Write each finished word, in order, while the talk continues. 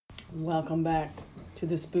Welcome back to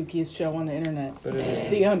the spookiest show on the internet. But it is.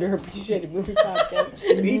 The Underappreciated Movie Podcast.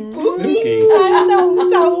 Spooky. I know,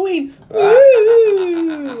 it's Halloween.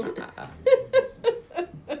 Woo!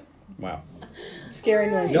 Wow. Scary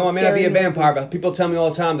noise. No, I may not be a vampire, but people tell me all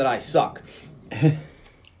the time that I suck.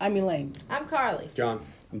 I'm Elaine. I'm Carly. John.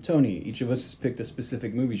 I'm Tony. Each of us has picked a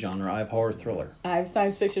specific movie genre. I have horror thriller. I have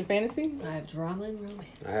science fiction fantasy. I have drama and romance.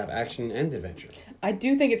 I have action and adventure. I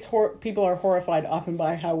do think it's people are horrified often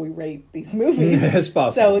by how we rate these movies. It's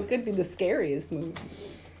possible. So it could be the scariest movie.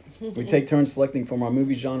 We take turns selecting from our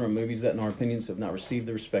movie genre movies that, in our opinions, have not received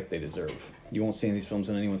the respect they deserve. You won't see any of these films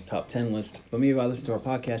on anyone's top 10 list, but maybe by listening to our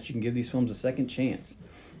podcast, you can give these films a second chance.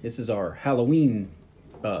 This is our Halloween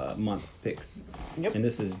month picks. Yep. And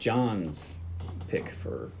this is John's pick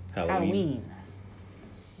for Halloween. Halloween.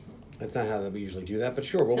 That's not how we usually do that, but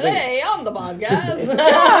sure, we'll wait. Today on the podcast.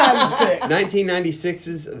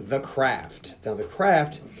 1996's The Craft. Now, The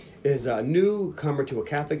Craft is a newcomer to a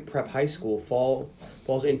Catholic prep high school,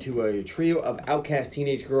 falls into a trio of outcast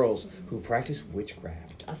teenage girls who practice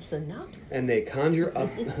witchcraft. A synopsis. And they conjure up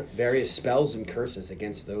various spells and curses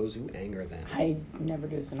against those who anger them. I never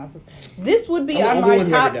do synopsis. This would be I'm on the my one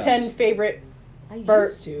who top never 10 does. favorite I for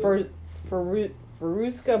used to.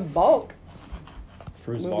 Fairuza Balk.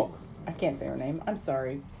 Fruits Movie. Balk. I can't say her name. I'm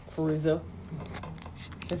sorry. Fairuza.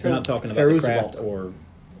 It's You're a- not talking about The Fairuza Craft Balk. or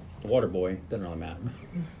Waterboy. Doesn't really matter.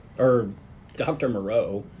 Or Dr.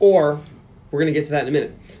 Moreau. Or, we're going to get to that in a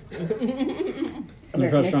minute. I'm just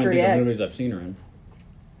trying to Mystery think of X. movies I've seen her in.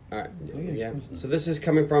 All right. Yeah. So this is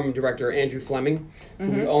coming from director Andrew Fleming,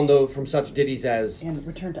 who we all know from such ditties as And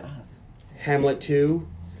Return to Oz. Hamlet 2,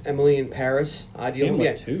 Emily in Paris, Ideal.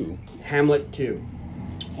 Hamlet 2. Hamlet 2.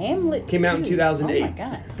 Hamlet Came out in 2. 2008. Oh my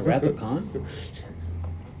god. The Wrath of Khan?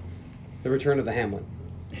 The Return of the Hamlet.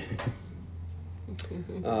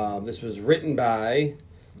 This was written by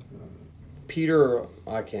Peter,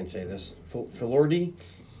 I can't say this, Filardi?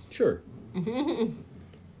 Sure.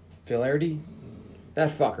 Filardi?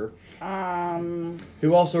 That fucker. Um,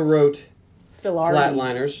 Who also wrote Filardi.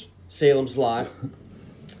 Flatliners, Salem's Lot.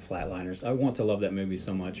 Flatliners. I want to love that movie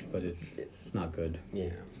so much, but it's not good. Yeah.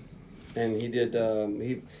 And he did,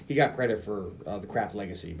 he got credit for The Craft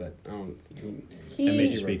Legacy, but I don't, I made He,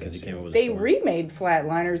 you speak because he came up with a they story. remade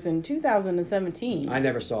Flatliners in 2017. I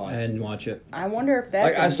never saw I it. didn't watch it. I wonder if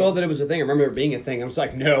that's... Like, I saw that it was a thing. I remember it being a thing. I was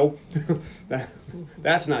like, no,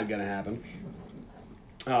 that's not going to happen.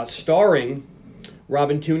 Starring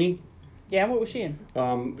Robin Tooney. Yeah, what was she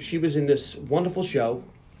in? She was in this wonderful show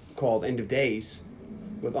called End of Days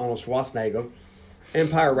with Arnold Schwarzenegger,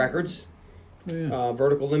 Empire Records, Oh, yeah.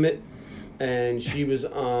 Vertical Limit, and she was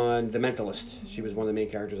on The Mentalist. She was one of the main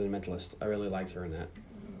characters in The Mentalist. I really liked her in that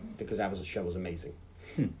because the show was amazing.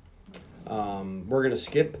 We're gonna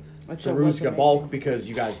skip That show was Fairuza amazing. Balk because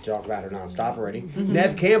you guys talk about her nonstop already.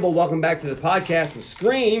 Nev Campbell, welcome back to the podcast with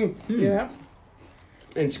Scream Yeah.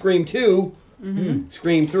 and Scream 2,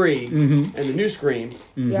 Scream 3, and the new Scream,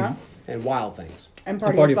 Yeah. and Wild Things. And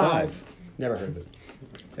The Party, of Five. Never heard of it.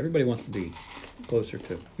 Everybody wants to be closer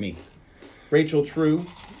to me. Rachel True,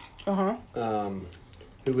 Uh-huh.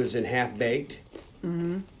 who was in Half Baked.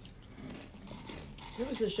 What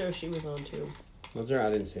was the show she was on too? Was there? I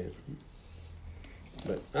didn't see it.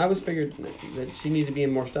 But I always figured that she needed to be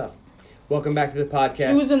in more stuff. Welcome back to the podcast.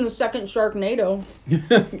 She was in the second Sharknado.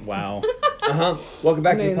 Wow. Welcome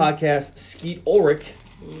back to the mean- podcast. Skeet Ulrich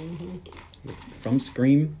From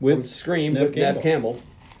Scream from with Scream Nev with Nev Campbell.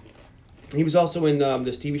 He was also in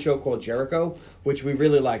this TV show called Jericho, which we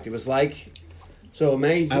really liked. It was like, so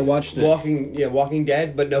amazing. I watched it. Walking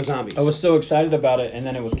Dead, but no zombies. I was so excited about it, and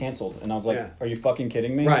then it was canceled. And I was like, Yeah. are you fucking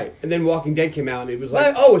kidding me? Right, and then Walking Dead came out, and it was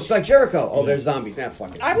like, But- oh, it's like Jericho. Oh, there's zombies. Nah,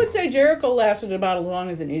 fuck it. I would say Jericho lasted about as long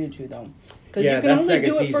as it needed to, though. Because Yeah, you can that only second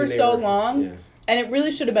do it for season, so they were- long. yeah. And it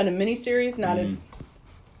really should have been a miniseries, not a...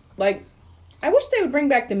 Like, I wish they would bring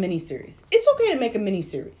back the miniseries. It's okay to make a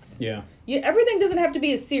miniseries. Yeah. Everything doesn't have to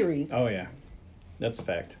be a series. Oh, yeah. That's a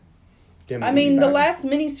fact. Damn, I mean, the back. last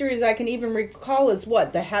miniseries I can even recall is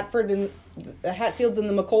what? The Hatfields and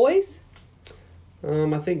the McCoys?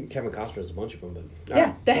 I think Kevin Costner has a bunch of them, but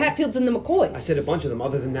Yeah, the Hatfields and the McCoys. I said a bunch of them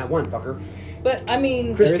other than that one fucker. But, I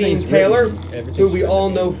mean... Christine Everything's Taylor, written. who Everything's we all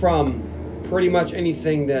written. know from pretty much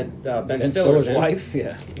anything that Ben And Stiller's Stiller's in. wife?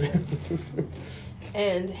 Yeah.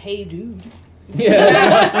 And Hey Dude.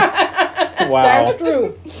 Yeah. Wow. That's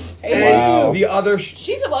true. Hey, And Wow. the other,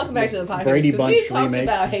 She's a welcome back to the podcast Brady because Bunch we've talked remake.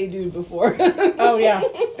 about Hey Dude before. Oh, yeah.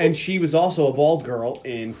 and she was also a bald girl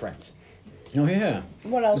in Friends. Oh, yeah.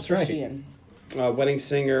 What else That's was right. she in? Wedding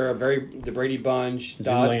Singer, the Brady Bunch,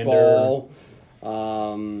 Zoolander.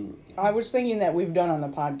 Dodgeball. I was thinking that we've done on the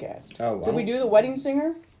podcast. Oh, wow. Did we do The Wedding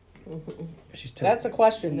Singer? She's That's a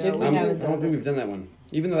question. No, Did we we have haven't it I don't done? think we've done that one.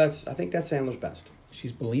 Even though I think that's Sandler's best.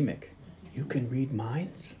 She's bulimic. You can read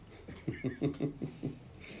minds.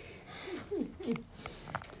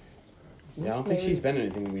 Yeah, I don't think she's been in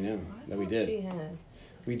anything that we know that we did. She had.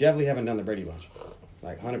 We definitely haven't done the Brady Bunch,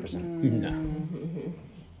 like 100%. No.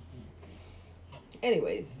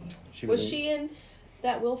 Anyways, She was in- she in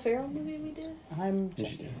that Will Ferrell movie we did? I'm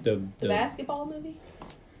The The basketball movie?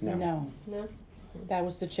 No. no. No. That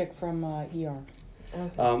was the chick from ER.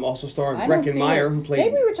 Also starred I don't Breckin see Meyer, her. who played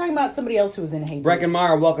Maybe we were talking about somebody else who was in Hades. Breckin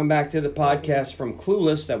Meyer. Welcome back to the podcast from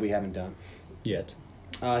Clueless that we haven't done. Yet.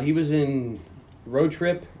 He was in Road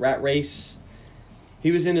Trip, Rat Race.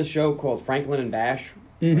 He was in a show called Franklin and Bash.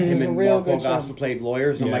 Mm-hmm. Him was a and real Mark good show. Gospel played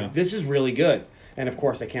lawyers. And I'm Yeah. like, this is really good. And of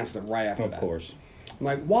course, they canceled it right after that. Of course. I'm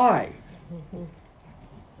like, why?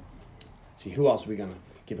 See, who else are we going to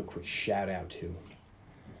give a quick shout out to?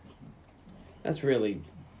 That's really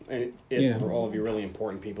it Yeah. for all of you really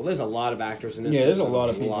important people. There's a lot of actors in this. Yeah, there's a lot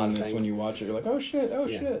of people in this things. when you watch it. You're like, oh shit, oh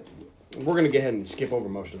Yeah. shit. We're going to go ahead and skip over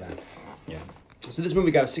most of that. Yeah. So this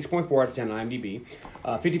movie got a 6.4 out of 10 on IMDb,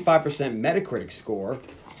 55% Metacritic score.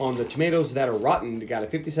 On the Tomatoes That Are Rotten, it got a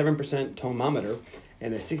 57% tomometer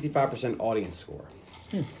and a 65% audience score.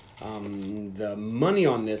 The money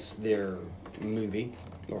on their movie,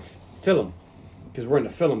 or film, because we're in the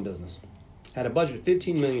film business, had a budget of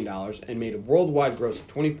 $15 million and made a worldwide gross of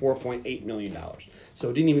 $24.8 million. So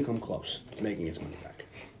it didn't even come close to making its money back.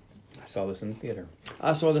 I saw this in the theater.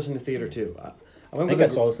 I saw this in the theater too. I I went think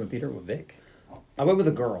with I saw this in the theater with Vic. I went with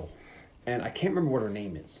a girl, and I can't remember what her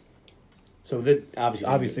name is. So that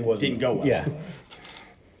obviously wasn't didn't go well. Yeah.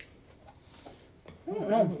 I don't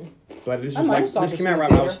know. But this I was might like have saw this this came in out the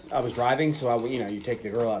right when theater. I was driving, so you take the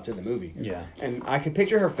girl out to the movie. Yeah. And I could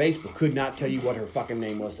picture her face, but could not tell you what her fucking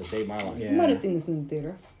name was to save my life. Yeah. I might have seen this in the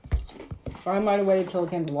theater. Or I might have waited till it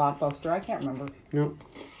came to Blockbuster. I can't remember. No.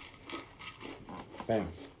 Bam.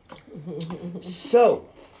 So,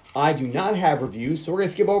 I do not have reviews, so we're gonna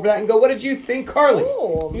skip over that and go. What did you think, Carly?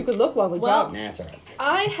 Oh, You could look while we Well- talk. Nah, it's alright.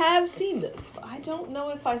 I have seen this. I don't know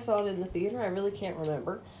if I saw it in the theater. I really can't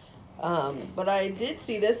remember. But I did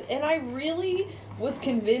see this, and I really was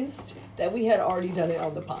convinced that we had already done it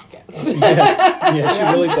on the podcast. Yeah,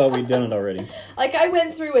 she really thought we'd done it already. Like, I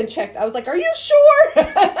went through and checked. I was like, are you sure?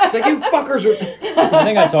 It's like you fuckers are. I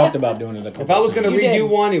think I talked about doing it a couple If I was gonna You redo did.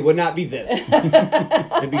 one, it would not be this.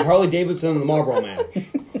 It'd be Harley Davidson and the Marlboro Man.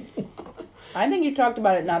 I think you talked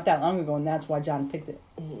about it not that long ago, and that's why John picked it.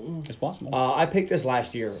 It's possible. I picked this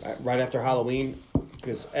last year, right after Halloween,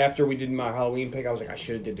 because after we did my Halloween pick, I was like, I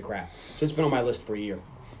should have did The Craft. So it's been on my list for a year.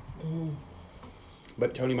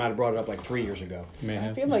 But Tony might have brought it up like 3 years ago. May I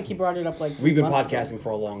have. feel like he brought it up like 3 We've been months ago. podcasting for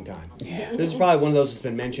a long time. Yeah. This is probably one of those that's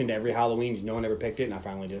been mentioned every Halloween. No one ever picked it, and I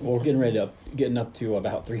finally did. Well, we're getting up to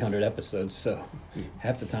about 300 episodes, so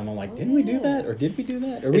half the time I'm like, didn't we do that, or did we do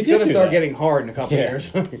that, or we It's did going to do start that? getting hard in a couple Yeah.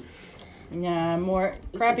 years. Yeah, more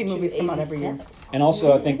crappy This is movies come out every year. 287. And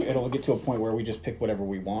also, I think it'll get to a point where we just pick whatever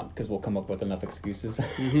we want because we'll come up with enough excuses.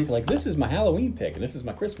 Like, this is my Halloween pick, and this is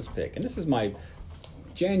my Christmas pick, and this is my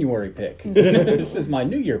January pick. This is my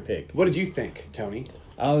New Year pick. What did you think, Tony,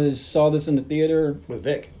 Saw this in the theater with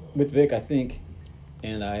Vic? with Vic, I think,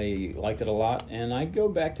 and I liked it a lot. And I go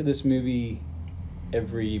back to this movie I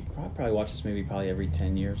probably watch this movie probably every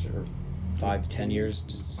 10 years or 5 to 10 years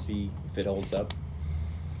just to see if it holds up.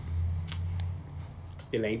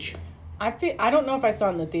 Elaine. I don't know if I saw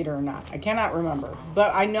it in the theater or not. I cannot remember.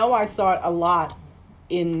 But I know I saw it a lot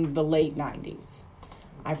in the late 90s.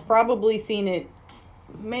 I've probably seen it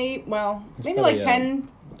maybe probably like a 10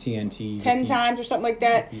 TNT. 10 times or something like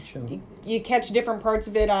that. repeat show. You catch different parts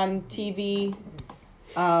of it on TV.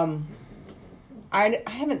 I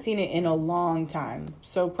haven't seen it in a long time.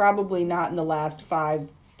 So probably not in the last 5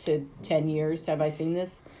 to 10 years have I seen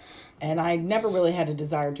this. And I never really had a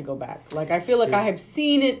desire to go back. Like, I feel like I have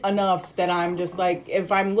seen it enough that I'm just like,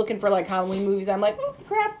 if I'm looking for like Halloween movies, I'm like, oh,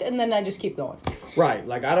 Craft, and then I just keep going. Right.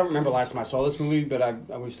 Like, I don't remember last time I saw this movie, but I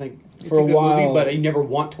always think it's For a a good while- movie, but I never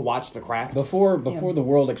want to watch The Craft. Before the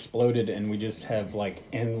world exploded and we just have like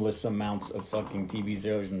endless amounts of fucking TV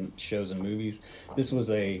shows and movies, this was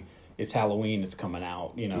it's Halloween, it's coming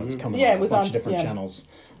out, it's coming Yeah, on it was a bunch on- of different yeah. channels.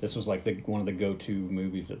 This was like one of the go-to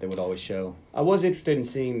movies that they would always show. I was interested in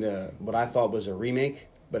seeing what I thought was a remake,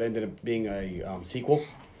 but ended up being a sequel.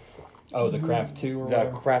 Oh, The Craft 2 or The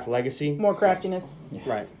whatever? Craft Legacy. More craftiness.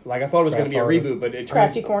 Right. Like, I thought it was going to be a Craft reboot, but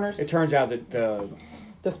Crafty Corners. It turns out that The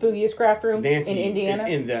spookiest craft room Nancy in Indiana.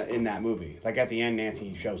 is in that movie. Like, at the end,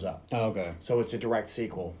 Nancy shows up. Oh, okay. So it's a direct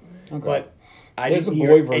sequel. Okay. But I There's a didn't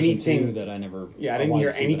boy hear version anything. too that I never. Yeah, I didn't wanted hear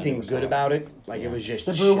to see, but I anything never good saw. about it. Like, Yeah. it was just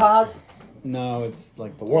The shit. Brujas. No, it's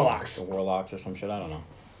like The Warlocks. The Warlocks or some shit. I don't know.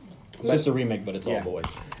 It's just a remake, but it's all Yeah. boys.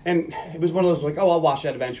 And it was one of those like, oh, I'll watch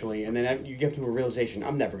that eventually, and then you get to a realization,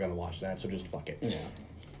 I'm never gonna watch that, so just fuck it. Yeah.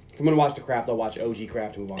 If I'm gonna watch The Craft, I'll watch OG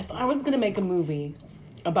Craft and move on. If I was gonna make a movie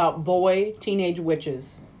about boy teenage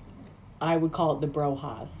witches, I would call it The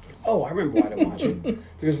Brohas. Oh, I remember why I didn't watch it.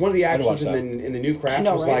 Because one of the I'd watch actors in the new Craft I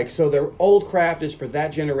know, was right? like, so their old craft is for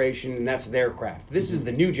that generation, and that's their craft. This is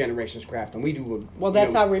the new generation's craft, and we do. Well,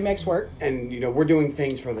 that's how remakes work. And we're doing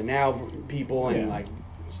things for the now people, and Yeah. like,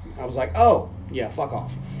 I was like, oh yeah, fuck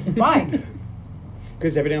off. Why?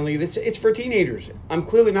 Because evidently it's for teenagers. I'm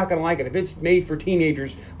clearly not going to like it. If it's made for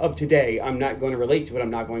teenagers of today, I'm not going to relate to it. I'm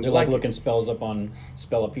not going They're to like like looking it. spells up on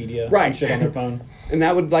Spellopedia Right. and shit on their phone. And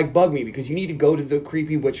that would like bug me because you need to go to the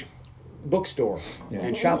creepy witch bookstore Yeah.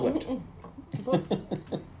 and shoplift.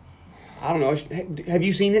 I don't know. Have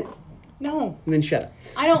you seen it? No, Then shut up.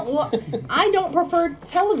 I don't. I don't prefer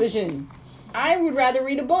television. I would rather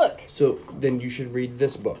read a book. So then you should read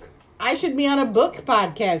this book. I should be on a book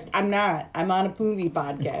podcast. I'm not. I'm on a movie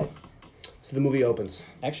podcast. So the movie opens.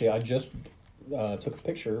 Actually, I just took a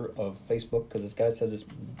picture of Facebook because this guy said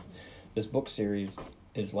this book series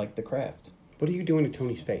is like The Craft. What are you doing to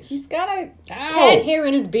Tony's face? He's got a Ow! cat hair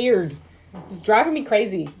in his beard. It's driving me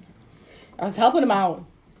crazy. I was helping him out.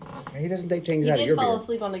 He doesn't take things He out of did your fall beard.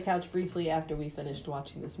 asleep on the couch briefly after we finished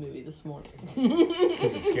watching this movie this morning.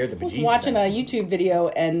 Because it scared the I was bejesus watching out a of him. YouTube video,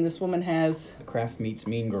 and this woman has The Craft meets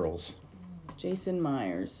Mean Girls. Jason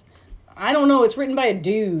Myers. I don't know. It's written by a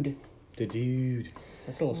dude. The dude.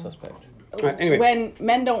 That's a little suspect. All right, anyway, When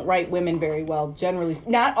men don't write women very well, generally,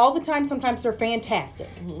 not all the time. Sometimes they're fantastic.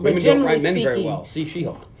 But women don't generally write men speaking, very well. See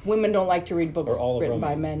She-Hulk. women don't like to read books Or all of written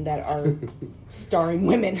by romance. men that are starring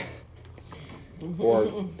women. Or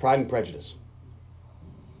Pride and Prejudice.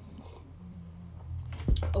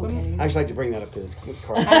 Okay. I just like to bring that up because it's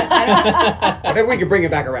correct. I Whatever we can bring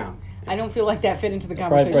it back around. don't feel like that fit into the Pride,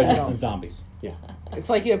 conversation at Prejudice, all. and Zombies. Yeah. It's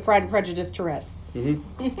like you have Pride and Prejudice Tourette's. And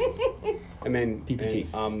then PPT.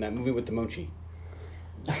 and, that movie with the mochi.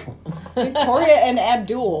 Victoria and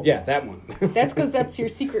Abdul. Yeah, that one. That's because that's your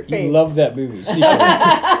secret You fave. love that movie. Secretly.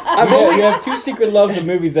 You have two secret loves of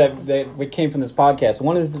movies that came from this podcast.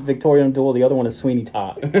 One is the Victorian Duel. The other one is Sweeney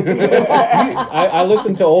Todd. I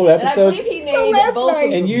listened to old And I episodes, believe he named last both night-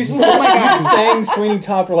 of them. and you sang Sweeney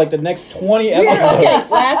Todd for like the next 20 episodes. Okay,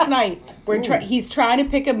 last night he's trying to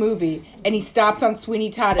pick a movie and he stops on Sweeney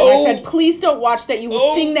Todd and I said, "Please don't watch that. You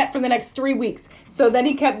will sing that for the next 3 weeks." So then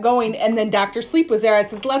he kept going and then Dr. Sleep was there. I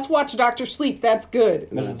says, "Let's watch Dr. Sleep. That's good."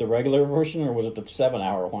 Was it the regular version or was it the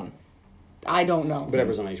 7-hour one? I don't know.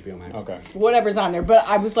 Whatever's on HBO Max. Okay. Whatever's on there, but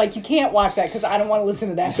I was like, you can't watch that because I don't want to listen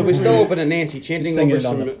to that. So we still open to Nancy chanting Singing over it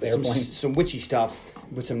on some, the airplane. some witchy stuff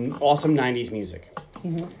with some awesome 90s music.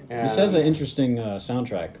 This has an interesting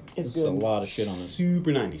soundtrack. It's There's a good. lot of shit on this.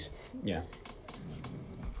 super 90s. Yeah.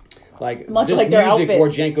 Like Much this like their music wore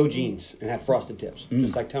outfits. Janko jeans and had frosted tips,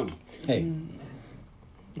 just like Tony. Hey.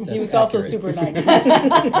 He was also super nice.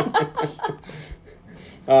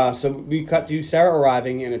 So we cut to Sarah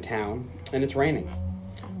arriving in a town, and it's raining.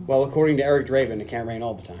 Well, according to Eric Draven, it can't rain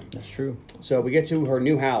all the time. That's true. So we get to her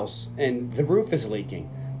new house, and the roof is leaking.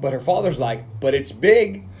 But her father's like, "But it's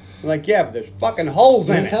big." I'm like, yeah, but there's fucking holes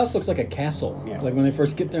in And his it. house looks like a castle. Yeah. Like when they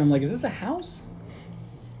first get there, I'm like, is this a house?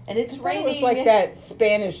 And it's It raining. was like that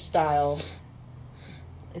Spanish style.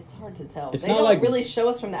 It's hard to tell. It's They not don't like- really show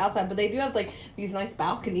us from the outside, but they do have like these nice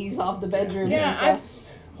balconies off the bedrooms and Yeah, stuff.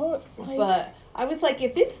 But I was like,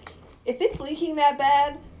 if it's leaking that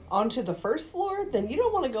bad onto the first floor, then you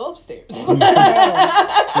don't want to go upstairs.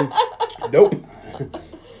 Nope.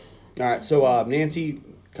 All right, so Nancy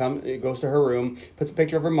goes to her room, puts a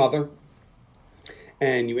picture of her mother,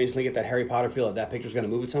 and you instantly get that Harry Potter feel that picture's going to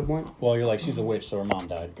move at some point. Well, you're like, she's a witch, so her mom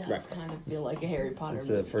died. Does Right. kind of feel like a Harry Potter It's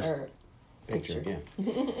the first or Picture, picture.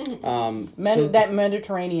 yeah. So- That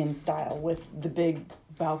Mediterranean style with the big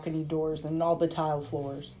balcony doors and all the tile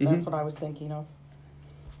floors. That's what I was thinking of.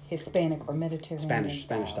 Hispanic or Mediterranean. Spanish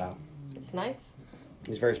style. It's nice.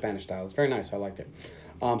 It's very Spanish style. It's very nice. I liked it.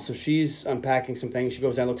 So she's unpacking some things. She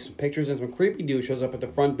goes down, looks at some pictures, and some creepy dude shows up at the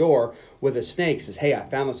front door with a snake. Says, "Hey, I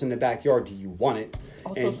found this in the backyard. Do you want it?"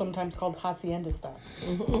 Also And sometimes called hacienda style.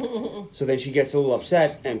 so then she gets a little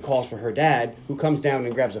upset and calls for her dad, who comes down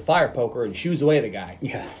and grabs a fire poker and shoos away the guy.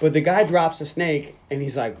 Yeah. But the guy drops the snake, and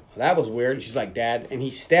he's like, "That was weird." And she's like, "Dad," and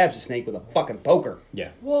he stabs the snake with a fucking poker. Yeah.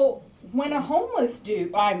 Well, when a homeless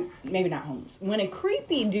dude, maybe not homeless, when a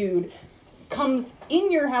creepy dude comes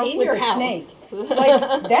in your house In with your a house. snake, like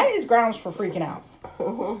that is grounds for freaking out.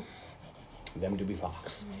 Them to be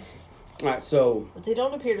fox. All right, so But they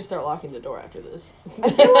don't appear to start locking the door after this. I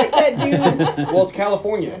feel like that dude. well, it's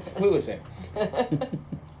California. It's completely safe. I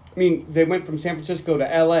mean, they went from San Francisco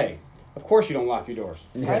to L.A. Of course, you don't lock your doors.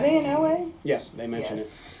 Are they in LA? Yes, they mention Yes.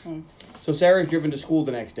 it. So Sarah's driven to school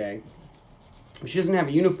the next day. She doesn't have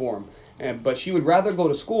a uniform, but she would rather go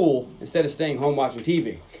to school instead of staying home watching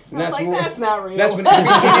TV. And I was like, where- that's not real. That's when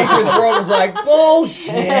every teenager in the world was like,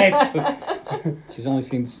 bullshit. She's only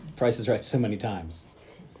seen Price is Right so many times.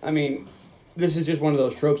 I mean, this is just one of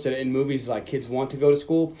those tropes that in movies, like, kids want to go to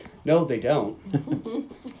school. No, they don't.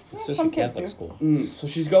 Especially some kids Catholic do. school. So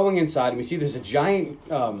she's going inside, and we see there's a giant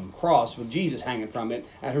cross with Jesus hanging from it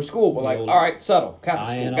at her school. We're like, old all right, subtle. Catholic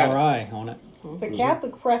school. Got it. INRI on it. It's a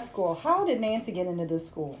Catholic prep school. How did Nancy get into this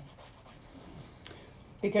school?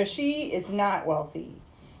 Because she is not wealthy.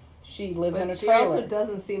 She lives in a But she trailer. also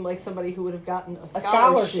doesn't seem like somebody who would have gotten a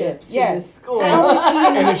scholarship, to yes. this school. How is she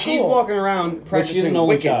in And the if she's school? walking around But practicing she's an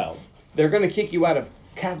only Wiccan, child. they're going to kick you out of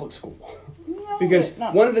Catholic school. No, Because but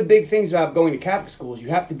not- one of the big things about going to Catholic school is you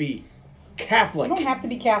have to be Catholic. You don't have to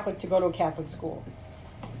be Catholic to go to a Catholic school.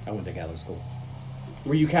 I went to Catholic school.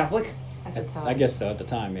 Were you Catholic? At the time. I guess so at the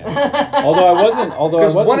time, yeah. although I wasn't.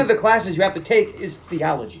 Because one of the classes you have to take is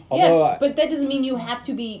theology. Although Yes, but that doesn't mean you have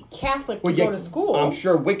to be Catholic to Well, go yeah, to school. I'm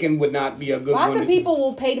sure Wiccan would not be a good Lots one. of people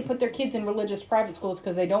will pay to put their kids in religious private schools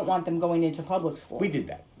because they don't want them going into public school. We did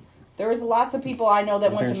that. There was lots of people I know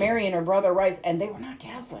that went to Apparently. Mary and her brother Rice, and they were not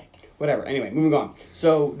Catholic. Whatever. Anyway, moving on.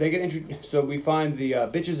 So they get So we find the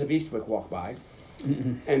bitches of Eastwick walk by,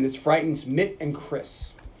 and this frightens Mitt and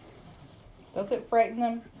Chris. Does it frighten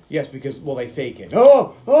them? Yes, because they fake it.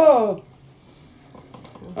 Oh.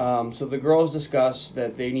 So the girls discuss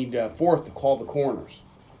that they need Fourth to call the coroners,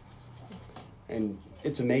 and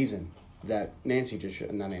it's amazing that Nancy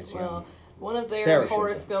not Nancy. Well, one of their Sarah shows up.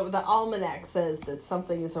 horoscope, the almanac says that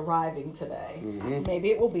something is arriving today.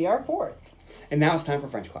 Maybe it will be our fourth. And now it's time for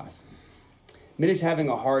French class. Mitt is having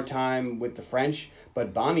a hard time with the French,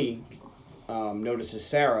 but Bonnie notices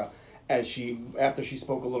Sarah after she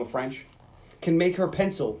spoke a little French, can make her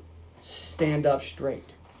pencil stand up straight.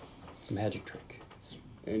 It's a magic trick.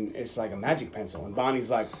 And it's like a magic pencil. And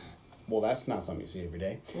Bonnie's like, well, that's not something you see every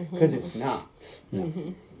day. Because it's not.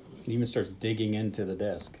 He even starts digging into the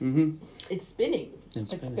desk. It's spinning.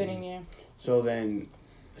 And It's spinning you. So then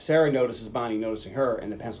Sarah notices Bonnie noticing her,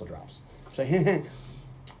 and the pencil drops. So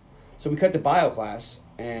we cut to bio class,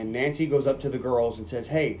 and Nancy goes up to the girls and says,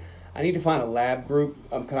 hey, I need to find a lab group.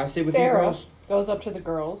 Can I sit with you Sarah girls? goes up to the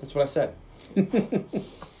girls. That's what I said.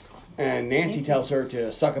 And Nancy tells her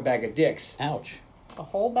to suck a bag of dicks, Ouch. A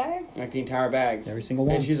whole bag? like the entire bag. Every single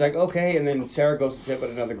one. And she's like, okay. And then Sarah goes to sit with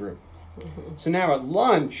another group. So now at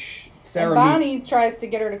lunch, Sarah And Bonnie meets. tries to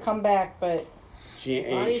get her to come back, but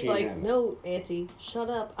Bonnie's she like, ain't having it. no, Auntie, shut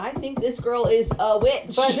up. I think this girl is a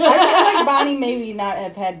witch. I feel like Bonnie maybe not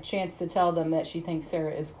have had a chance to tell them that she thinks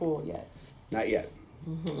Sarah is cool yet. Not yet.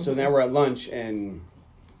 So now we're at lunch, and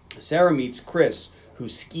Sarah meets Chris,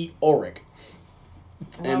 who's Skeet Ulrich.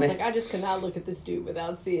 And I was like, I just could not look at this dude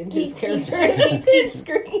without seeing his Skeet, character in his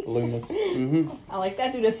screen. Loomis. I like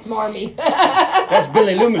that dude is smarmy. That's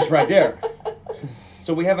Billy Loomis right there.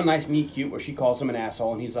 So we have a nice meet cute where she calls him an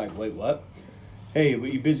asshole, and he's like, wait, what? Hey, were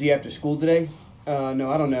you busy after school today? No,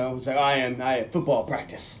 I don't know. He's like, I have football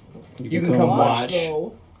practice. You can come watch.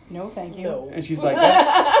 though. No, thank you. No. And she's like,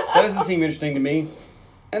 that doesn't seem interesting to me.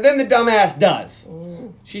 And then the dumbass does.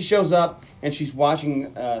 She shows up, and she's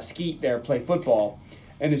watching Skeet there play football,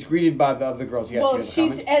 and is greeted by the other girls. Yes, Well, you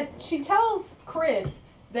have a comment? she tells Chris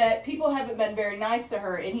that people haven't been very nice to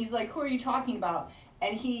her, and he's like, "Who are you talking about?"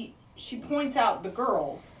 And she points out the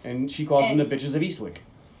girls. And she calls them the and- Bitches of Eastwick.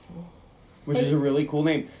 Which is a really cool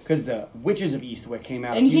name, because the Witches of Eastwick came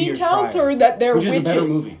out And a few he years tells prior, her that they're which is witches. a better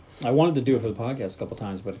movie. I wanted to do it for the podcast a couple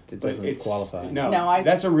times, but it But doesn't it's qualify. No, No,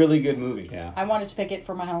 that's a really good movie. Yeah. I wanted to pick it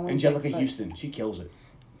for my Halloween. Angelica pick, but- Houston, she kills it.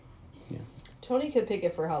 Tony could pick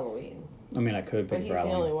it for Halloween. I mean, I could But pick he's the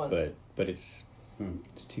Halloween, only one. but it's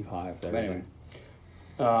too high. But anyway,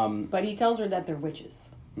 um, But he tells her that they're witches.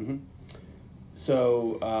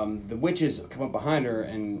 so the witches come up behind her,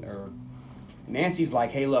 and Nancy's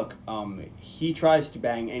like, "Hey, look, he tries to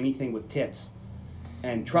bang anything with tits,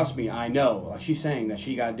 and trust me, I know." Like, she's saying that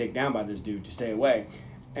she got dicked down by this dude to stay away,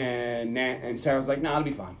 and Sarah's like, "Nah, it'll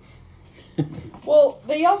be fine." Well,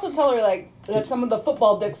 they also tell her like that some of the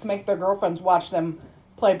football dicks make their girlfriends watch them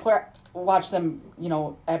watch them,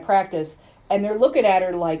 at practice, and they're looking at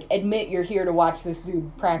her like, "Admit you're here to watch this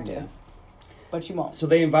dude practice," but she won't. So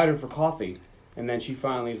they invite her for coffee, and then she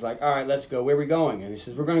finally is like, "All right, let's go. Where are we going?" And he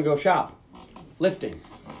says, "We're going to go shop, lifting,"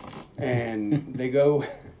 and they go.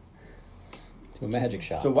 To a magic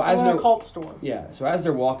shop. So It's as an they're occult store. so as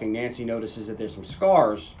they're walking, Nancy notices that there's some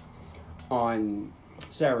scars on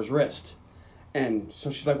Sarah's wrist. And so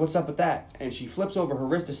she's like, "What's up with that?" And she flips over her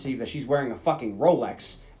wrist to see that she's wearing a fucking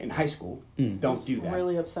Rolex in high school. Don't do that.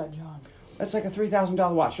 Really upset John. That's like a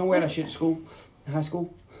 $3,000 watch. Don't wear that shit at school, in high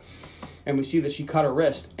school. And we see that she cut her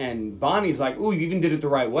wrist, and Bonnie's like, "Ooh, you even did it the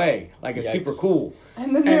right way. Like, it's Yikes. super cool."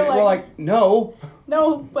 And then And they're we're like, "No."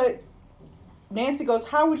 no, but Nancy goes,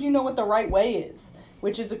 how would you know what the right way is?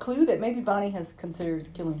 Which is a clue that maybe Bonnie has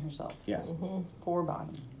considered killing herself. Yes. Poor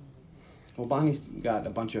Bonnie. Well, Bonnie's got a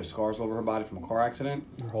bunch of scars all over her body from a car accident.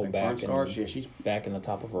 Her whole like back burn scars. and- Yeah, she's Back in the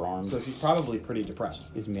top of her arm so she's probably pretty depressed.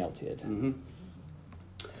 is melted.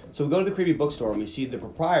 So we go to the creepy bookstore and we see the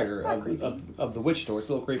proprietor not of, creepy. of the witch store. It's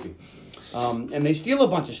a little creepy. And they steal a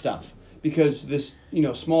bunch of stuff because this,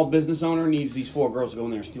 small business owner needs these 4 girls to go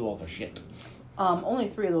in there and steal all their shit. Only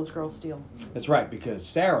 3 of those girls steal. That's right, because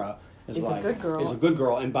Sarah is Is a like good girl. is a good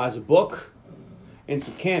girl and buys a book and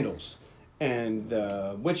some candles. And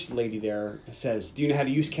the witch lady there says, "Do you know how to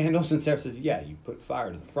use candles?" And Sarah says, "Yeah, you put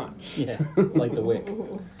fire to the front." Yeah, like the wick.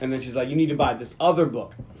 And then she's like, "You need to buy this other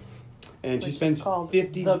book." And she Which spends is called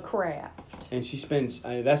 50. The Craft. And she spends.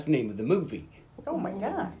 That's the name of the movie. Oh my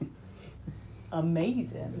god.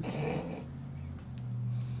 Amazing.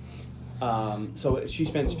 So she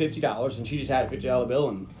spends $50, and she just had a $50 bill.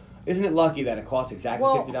 And isn't it lucky that it costs exactly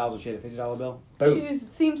Well, $50 and she had a $50 bill? Boom. She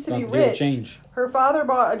seems to Don't be have to do with rich. change. Her father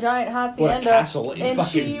bought a giant hacienda, castle in and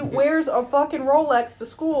fucking- she wears a fucking Rolex to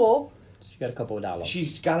school. She got a couple of dollars.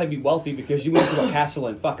 She's got to be wealthy because you went to a castle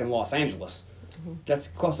in fucking Los Angeles. That's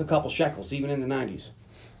cost a couple shekels, even in the 90s.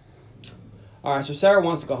 All right, so Sarah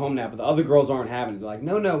wants to go home now, but the other girls aren't having it. They're like,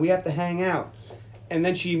 no, we have to hang out. And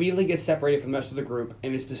then she immediately gets separated from the rest of the group,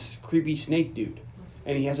 and it's this creepy snake dude.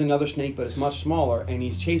 And he has another snake, but it's much smaller, and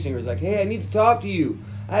he's chasing her. He's like, "Hey, I need to talk to you.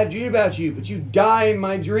 I had a dream about you, but you die in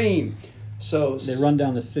my dream." So They run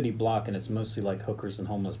down the city block, and it's mostly like hookers and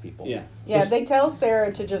homeless people. Yeah. Yeah, So, they tell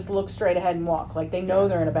Sarah to just look straight ahead and walk. Like they know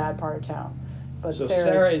they're in a bad part of town. But so Sarah's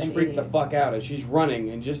Sarah is an freaked the idiot. fuck out, and she's running.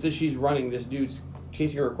 And just as she's running, this dude's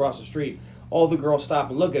chasing her across the street. All the girls stop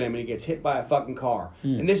and look at him, and he gets hit by a fucking car.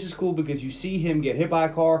 And this is cool because you see him get hit by a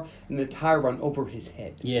car, and the tire run over his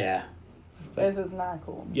head. Yeah. This is not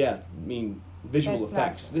cool. Yeah, I mean, visual It's not-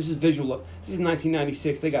 effects. This is visual. This is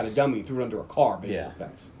 1996. They got a dummy and threw it under a car. Visual Yeah.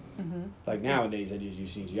 effects. Like nowadays, they just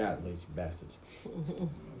use CGI. Lazy bastards.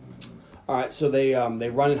 All right, so they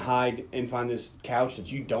run and hide and find this couch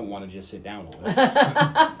that you don't want to just sit down on.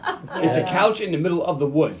 It's a Yeah. couch in the middle of the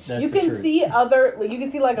woods. That's You the can truth. see other. You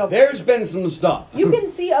can see like a. There's been some stuff. You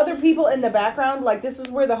can see other people in the background. Like this is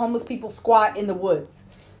where the homeless people squat in the woods.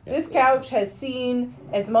 This couch has seen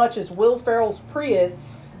as much as Will Ferrell's Prius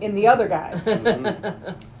in the other guys.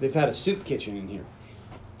 They've had a soup kitchen in here.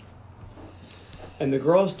 And the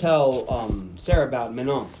girls tell Sarah about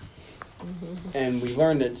Manon. And we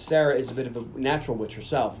learn that Sarah is a bit of a natural witch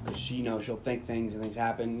herself because she, she'll think things and things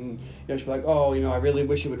happen. And, she'll be like, "Oh, I really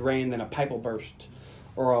wish it would rain, then a pipe will burst.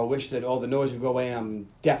 Or I wish that all the noise would go away and I'm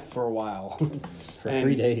deaf for a while." For And-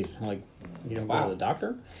 3 days. I'm like, you don't Wow. go to the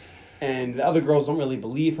doctor? And the other girls don't really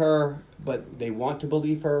believe her, but they want to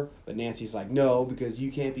believe her. But Nancy's like, "No, because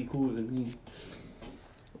you can't be cooler than me."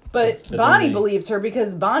 But then Bonnie they- believes her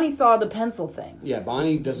because Bonnie saw the pencil thing. Yeah,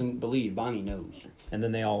 Bonnie doesn't believe. Bonnie knows. And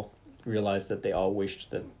then they all realized that they all wished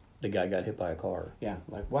that the guy got hit by a car. Yeah,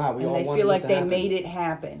 like, wow, we And all they wanted feel this like to they happen. made it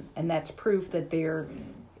happen. And that's proof that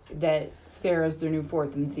that Sarah's their new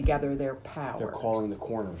fourth and together they're powers. They're calling the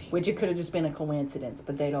corners. Which it could have just been a coincidence,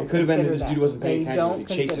 but they don't It could have been that consider this dude wasn't paying They attention. don't He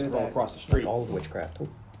chased this consider girl that. across the street. Like all of witchcraft.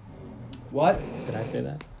 What? Did I say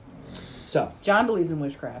that? So, John believes in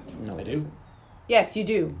witchcraft. No, I it do. isn't. Yes, you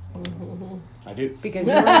do. I do. Because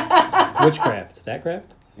you were, Witchcraft. That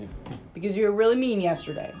craft? because you were really mean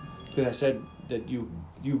yesterday. Because I said that you've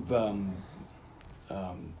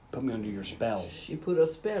put me under your spell. She put a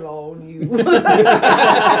spell on you.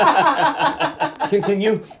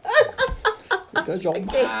 Continue. Because you're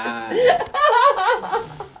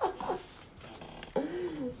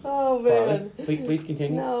Oh Carly, man. please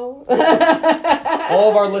continue. No. All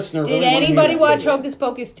of our listeners. Did really wanna hear anybody this. watch Hocus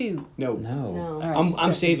Pocus 2? No. No. No. All right, I'm just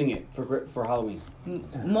checking. saving it for Halloween.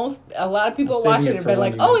 A lot of people I'm watch saving it it and for been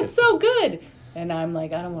like, when you "Oh, make it's it." so good," and I'm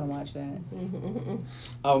like, "I don't want to watch that."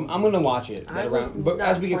 I'm gonna watch it. I was but not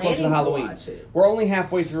as we get closer to planning to Halloween, watch it. we're only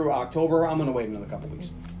halfway through October. I'm gonna wait another couple weeks.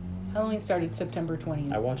 Halloween started September I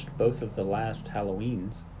 20th. watched both of the last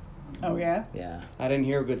Halloweens. Oh yeah. Yeah. I didn't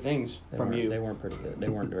hear good things They from weren't- you. They weren't pretty good. They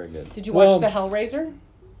weren't very good. Did you Well, watch the Hellraiser?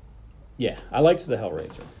 Yeah, I liked the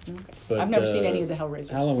Hellraiser. But I've never seen any of the Hellraisers.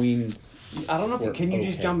 Halloween's. I don't know. Were Can you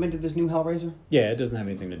just okay. jump into this new Hellraiser? Yeah, it doesn't have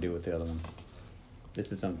anything to do with the other ones.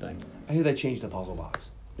 It's its own thing. I hear they changed the puzzle box.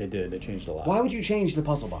 They did. They changed a lot. Why would you change the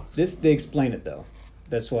puzzle box? They explain it though.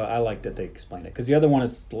 That's why I like that they explain it. Because the other one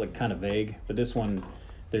is like kind of vague, but this one,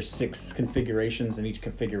 there's 6 configurations, and each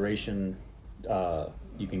configuration,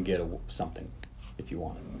 you can get something if you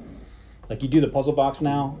want it. Like you do the puzzle box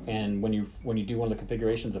now, and when you do one of the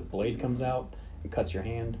configurations, a blade comes out and cuts your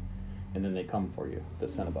hand, and then they come for you, the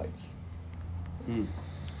Cenobites.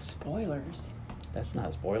 Spoilers. That's not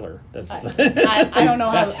a spoiler. That's I don't know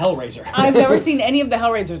how. That's Hellraiser. I've never seen any of the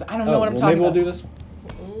Hellraisers. I don't know what I'm talking maybe about. we'll do this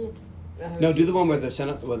one. No, do the one where the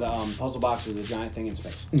puzzle box is a giant thing in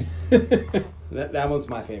space. that one's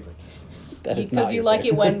my favorite. That is Because not you your like it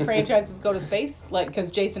favorite. when franchises go to space? Like,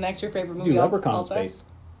 because Jason X, your favorite movie Dude, all Leprechaun time? space.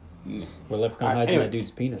 Where Leprechaun Alright, hides anyway. in that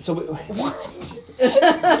dude's penis. So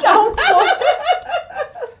What? Don't spoil-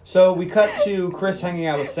 so we cut to Chris hanging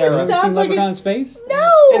out with Have Sarah, you ever Sounds seen like Leprechaun a- in space?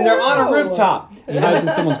 No! and they're on a rooftop, He hides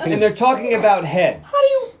in someone's penis. and they're talking about head. How do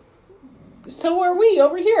you... So are we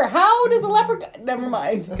over here? How does a leprechaun... Never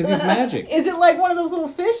mind. Because he's magic. Is it like one of those little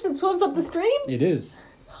fish that swims up the stream? It is.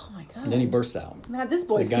 Oh my god. And then he bursts out. Not this The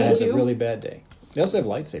boy's guy has a Pikachu. really bad day. They also have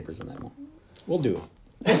lightsabers in that one. We'll do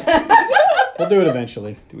it. We'll do it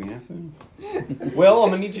eventually. Do we have to? Well, I'm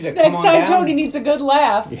gonna need you to Next come on time down. Tony needs a good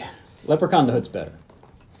laugh. Yeah. Leprechaun the Hood's better.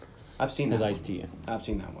 I've seen Has that. iced tea in. I've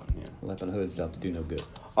seen that one. Yeah. Leprechaun Hood's out to do no good.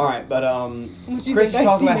 All right, but What do you Chris is think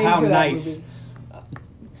talking Ice-T about made how for that nice movie?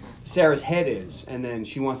 Sarah's head is, and then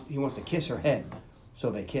he wants to kiss her head, so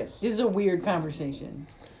they kiss. This is a weird conversation.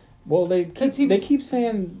 Well, they 'Cause keep, he they was- keep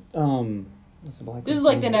saying, what's the black This is girl's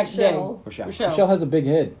like the name? next Rochelle. day. Rochelle. Michelle has a big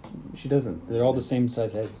head. She doesn't. They're all the same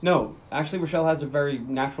size heads. No, actually, Rochelle has a very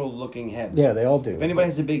natural-looking head. Yeah, they all do. If anybody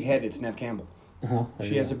has a big head, it's Neve Campbell. Uh-huh, there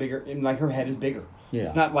She you has go. a bigger, and like her head is bigger. Yeah.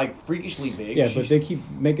 It's not like freakishly big. Yeah, but She's- they keep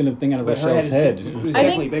making a thing out of but her Rochelle's head head. is, is I think-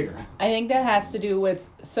 definitely bigger. I think that has to do with...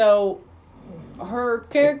 So, her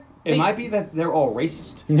character... It might be that they're all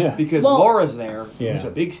racist. Yeah. Because Well- Laura's there, Yeah. who's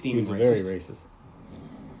a big steaming He's racist. very racist.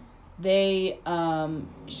 They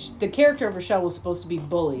the character of Rochelle was supposed to be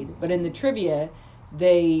bullied, but in the trivia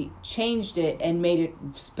they changed it and made it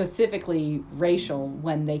specifically racial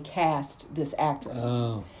when they cast this actress.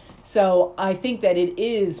 Oh, So I think that it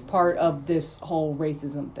is part of this whole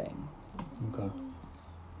racism thing. okay.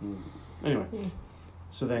 Anyway,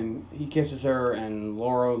 so then he kisses her, and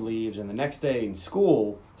Laura leaves. And the next day in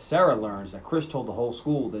school, Sarah learns that Chris told the whole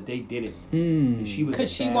school that they did it. And she was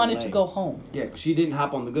Because a she bad wanted to leg. go home. Yeah, 'cause she didn't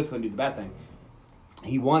hop on the good foot and do the bad thing.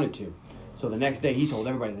 He wanted to. So the next day, he told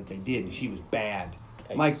everybody that they did, and she was bad.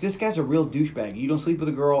 Yikes. Mike, this guy's a real douchebag. You don't sleep with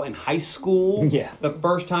a girl in high school. Yeah. The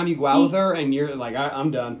first time you go out with her, and you're like,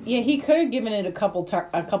 I'm done. Yeah, he could have given it a couple You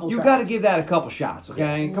tries. got to give that a couple shots,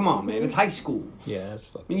 okay? Come on, man. It's high school. Yeah, that's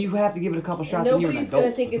I fucked. mean, you have to give it a couple And shots. And you're an nobody's adult.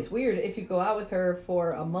 gonna think it's weird if you go out with her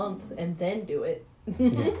for a month and then do it. I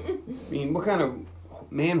mean, what kind of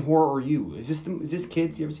man horror are you? Is this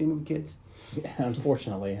Kids? You ever seen the movie Kids? Yeah,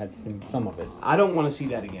 unfortunately, I had seen some of it. I don't want to see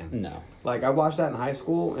that again. No. Like, I watched that in high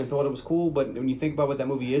school and thought it was cool, but when you think about what that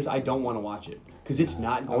movie is, I don't want to watch it. Because it's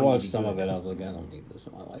not I going watched to be some good. of it. I was like, I don't need this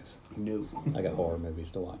in my life. No. I got horror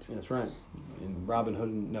movies to watch. That's right. And Robin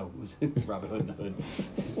Hood, no, it was Robin Hood in the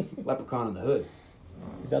Hood. Leprechaun in the Hood.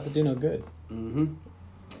 He's out to do no good. Mm-hmm.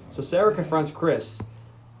 So Sarah confronts Chris,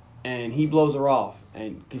 and he blows her off,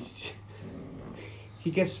 and cause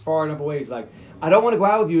he gets far enough away. He's like, "I don't want to go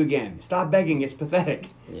out with you again. Stop begging. It's pathetic."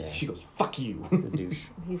 Yeah. She goes, "Fuck you." The douche.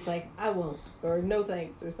 He's like, I won't, or no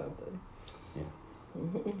thanks, or something.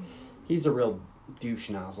 He's a real douche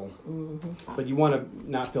nozzle. But you want to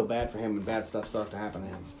not feel bad for him when bad stuff starts to happen to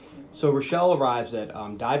him. So Rochelle arrives at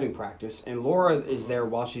diving practice, and Laura is there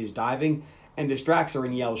while she's diving and distracts her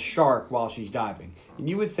and yells "shark" while she's diving. And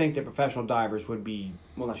you would think that professional divers would be,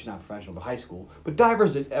 well, not she's not professional, but high school, but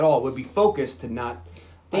divers at all would be focused to not.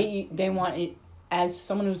 They want it, as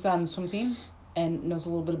someone who's on the swim team and knows a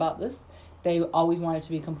little bit about this, they always want it to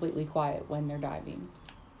be completely quiet when they're diving.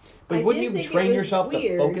 But I wouldn't did you think it train was yourself to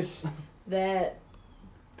weird. focus? That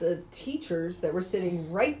the teachers that were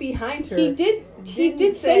sitting right behind her. He did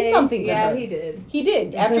didn't say something to yeah, her. he did. He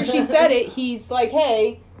did. After she said it, he's like,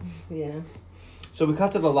 hey. Yeah. So we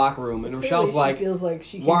cut to the locker room, and Clearly Rochelle's she like, feels like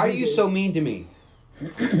she can "Why are do you this. so mean to me?"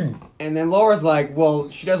 And then Laura's like, "Well,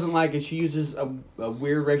 she doesn't like it. She uses a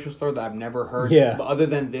weird racial slur that I've never heard. Yeah. But other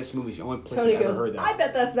than this movie, it's the only place Tony I've ever goes, heard that. I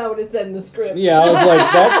bet that's not what it said in the script. Yeah, I was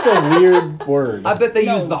like, that's a weird word. I bet they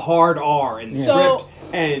No. used the hard R in the So-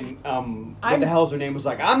 script, and what I'm- the hell's her name was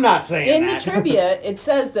like, I'm not saying In the that. trivia, it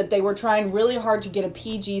says that they were trying really hard to get a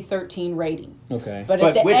PG-13 rating. Okay. But But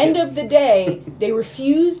at the witches. end of the day, they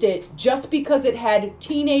refused it just because it had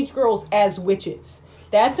teenage girls as witches.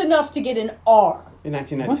 That's enough to get an R. in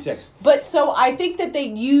 1996. But so I think that they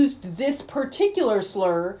used this particular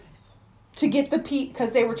slur to get the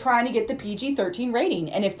because they were trying to get the PG-13 rating,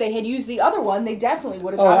 and if they had used the other one, they definitely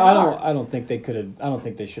would have Oh, gotten I R. don't. I don't think they could have. I don't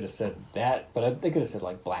think they should have said that. But they could have said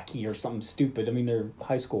like Blackie or something stupid. I mean, they're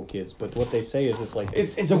high school kids. But what they say is just like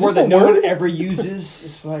It's a "Is word this that no word?" one ever uses.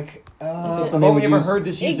 It's like, something have they we would ever use. heard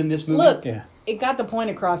this used in this movie? Look, Yeah. it got the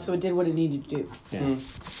point across, so it did what it needed to do. Yeah.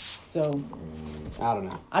 So, I don't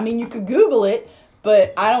know. I mean, you could Google it,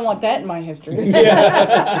 but I don't want that in my history.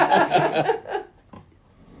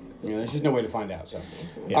 There's just no way to find out. So,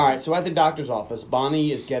 Yeah. all right. So at the doctor's office,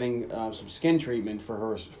 Bonnie is getting some skin treatment for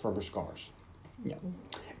her scars, Yeah.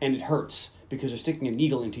 and it hurts because they're sticking a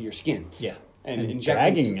needle into your skin. Yeah. And And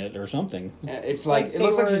injecting dragging it or something. It's like like it they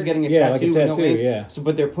looks like were- she's getting a Yeah, like a tattoo. tattoo, no ink. yeah. So,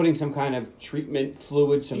 but they're putting some kind of treatment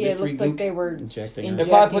fluid, some Yeah, it mystery looks like goop. they were Injecting her. They're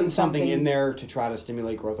injecting probably putting something in there to try to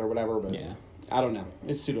stimulate growth or whatever. But Yeah. I don't know.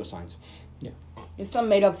 It's pseudoscience. Yeah. It's some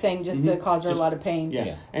made up thing just to cause her Just- a lot of pain. Yeah.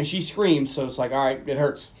 Yeah. And she screams, so it's like, all right, it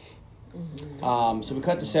hurts. So we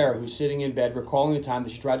cut to Sarah, who's sitting in bed, recalling the time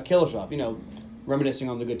that she tried to kill herself. Reminiscing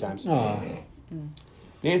on the good times. Oh.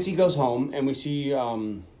 Nancy goes home, and we see as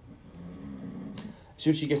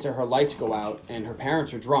soon as she gets there, her lights go out, and her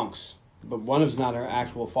parents are drunks. But one of them's not her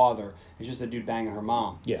actual father. It's just a dude banging her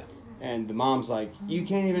mom. Yeah. And the mom's like, you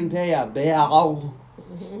can't even pay a bill.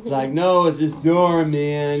 It's like, no, it's this door, She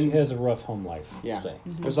man. has a rough home life. Yeah. Say.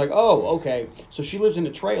 It's like, oh, okay. So she lives in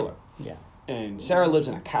a trailer, Yeah. and Sarah lives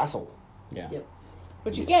in a castle. Yeah. Yep.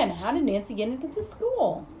 Which again, how did Nancy get into the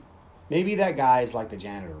school? Maybe that guy is like the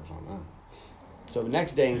janitor or something. So the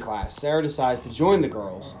next day in class, Sarah decides to join the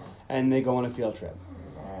girls, and they go on a field trip.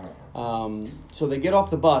 So they get off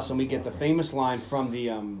the bus, and we get the famous line from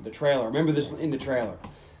the trailer. Remember this in the trailer.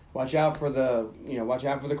 Watch out for the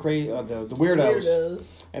weirdos. Weirdos.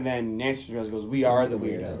 And then Nancy goes, "We are the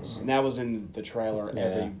weirdos," and that was in the trailer.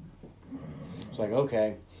 Yeah. It's like,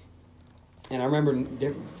 okay. And I remember,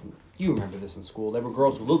 you remember this in school. There were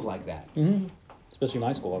girls who looked like that. Mm-hmm. Especially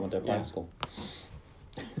my school. I went to private Yeah. school.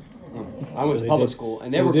 I went they to public did- school,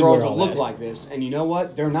 and so there were they did girls wear that all looked that. like this. And you know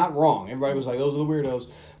what? They're not wrong. Everybody was like, "Those are the weirdos,"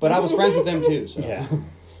 but I was friends with them too. So, Yeah.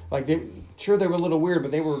 like they were a little weird,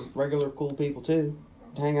 but they were regular cool people too.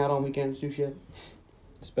 Hang out on weekends, do shit.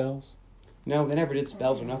 Spells. No, they never did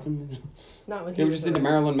spells or nothing. Not when They he were was just into around.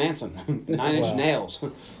 Marilyn Manson, 9 Inch Wow. Nails.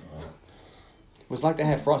 It was like they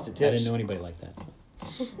had frosted I tips. didn't know anybody like that.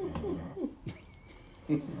 So.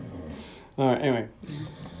 All right, anyway.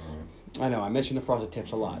 I know, I mentioned the frosted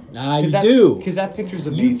tips a lot. Ah, you do. Because that picture's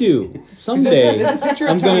amazing. You do. 'Cause Someday. There's a picture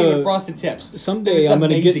of I'm Tony gonna- with frosted tips. Someday It's I'm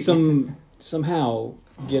gonna get amazing. somehow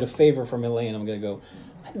get a favor from Elaine. I'm gonna go.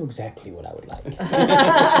 I know exactly what I would like.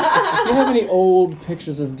 You have any old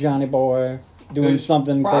pictures of Johnny Boy doing There's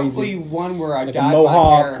something probably crazy, one where I like a dyed my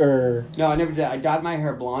mohawk hair. or No, I never did. I dyed my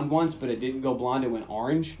hair blonde once, but it didn't go blonde. It went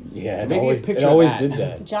orange. yeah, Maybe a it picture of always that. did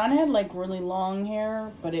that. John had like really long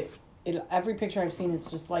hair, but it every picture I've seen, it's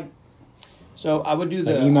just like So I would do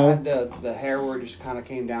Like I emo? had the hair where it just kind of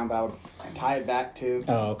came down, but I would tie it back too.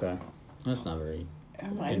 Oh, okay. That's not very it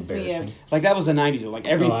reminds me of. embarrassing. Like that was the '90s. Like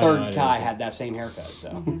every Oh, I know, third I know. guy had that same haircut.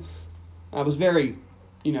 So I was very,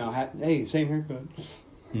 hey, same haircut,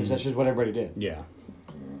 because that's just what everybody did. Yeah.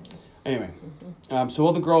 Anyway, so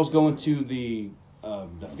all the girls go into the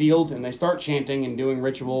field and they start chanting and doing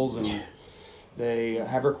rituals, and they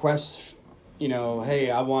have requests. Hey,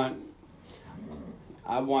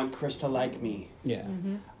 I want Chris to like me. Yeah.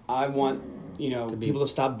 I want be people to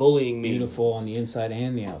stop bullying me. Beautiful on the inside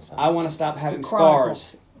and the outside. I want to stop having Chronicle.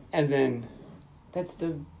 scars. And then That's the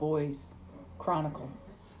boys' chronicle.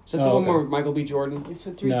 is that the Oh, one okay. where Michael B. Jordan? It's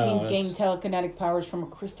for three No, teens gain that's- telekinetic powers from a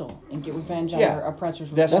crystal and get revenge on Yeah. their oppressors.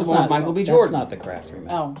 with That's That's the one not with Michael B. That's Jordan. not the craft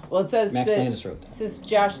remake. Oh, well, it says Max that Landis wrote that. Since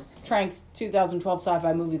Josh Trank's 2012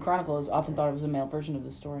 sci-fi movie Chronicle is often thought of as a male version of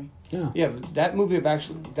the story. No. Yeah, but that movie I've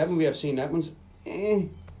seen. That one's I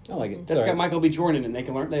like it. That's got Michael B. Jordan in it.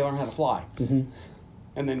 They learn how to fly. hmm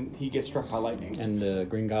And then he gets struck by lightning. And the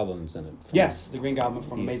Green Goblin's in it. Yes, the Green Goblin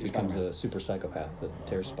from He Amazing becomes Spider-Man. a super psychopath that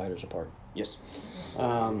tears spiders apart. Yes.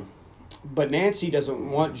 But Nancy doesn't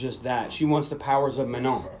want just that. She wants the powers of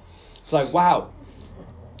Manon. It's like, wow.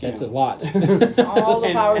 That's You a know. lot. All the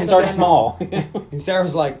And- powers and of Start Manon. small. And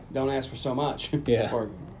Sarah's like, don't ask for so much. Yeah. Or,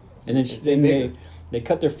 And then, It's then bigger. they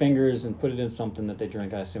cut their fingers and put it in something that they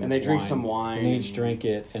drink. I assume And it's they drink wine. some wine. And they each drink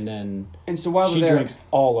it, and then and so while she they're there, drinks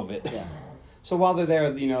all of it. Yeah. So while they're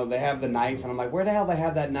there, they have the knife, and I'm like, where the hell they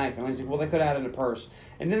have that knife? And Elaine's like, well, they could have had it in a purse.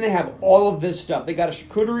 And then they have all of this stuff. They got a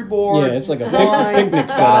charcuterie board. Yeah, it's like a wine, picnic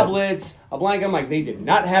setup. goblets, a blanket. I'm like, they did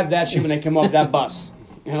not have that shit when they came off that bus.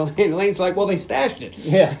 And Elaine's like, well, they stashed it.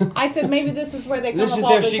 Yeah. I said maybe this is where they come This up is all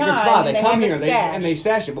their the secret time, spot. and They come have here it and they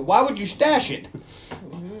stashed. stash it. But why would you stash it?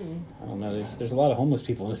 I don't know. There's a lot of homeless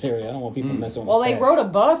people in this area. I don't want people messing with Well, the they stash. rode a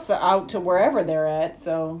bus out to wherever they're at,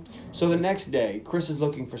 so So the next day, Chris is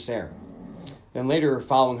looking for Sarah. Then later,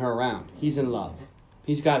 following her around. He's in love.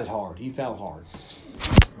 He's got it hard. He fell hard.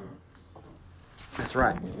 That's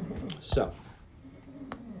right. So,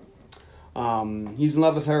 he's in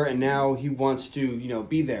love with her, and now he wants to,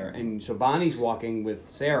 be there. And so Bonnie's walking with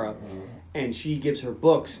Sarah, and she gives her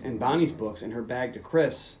books and Bonnie's books and her bag to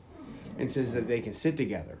Chris, and says that they can sit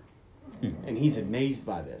together. And he's amazed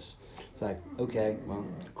by this. It's like, okay, well,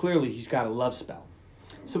 clearly he's got a love spell.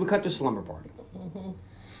 So we cut to slumber party.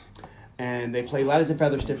 And they play light as a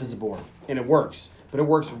feather, stiff as a board. And it works. But it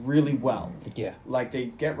works really well. Yeah. Like, they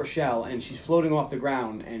get Rochelle, and she's floating off the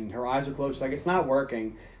ground, and her eyes are closed. She's like, it's not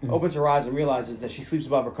working. Opens her eyes and realizes that she sleeps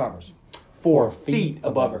above her covers. 4 feet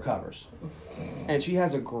above her covers. And she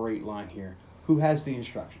has a great line here. Who has the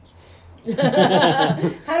instructions? How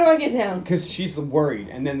do I get down? Because she's worried.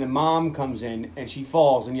 And then the mom comes in, and she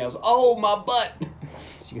falls and yells, oh, my butt.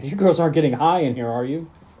 She goes, you girls aren't getting high in here, are you?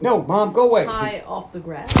 No, Mom, go away. High off the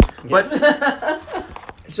grass. But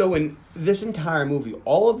so in this entire movie,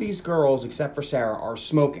 all of these girls except for Sarah are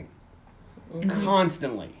smoking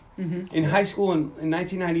constantly. In high school in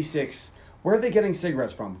 1996, where are they getting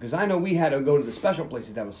cigarettes from? Because I know we had to go to the special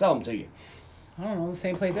places that would sell them to you. I don't know, the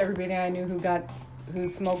same place everybody I knew who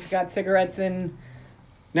smoked got cigarettes in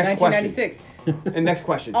Next 1996. question. And next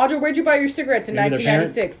question. Audrey, where'd you buy your cigarettes in Maybe their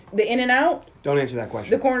 1996? The In-N-Out? Don't answer that The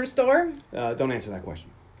question. corner store? Don't answer that question.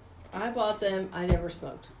 I bought them. I never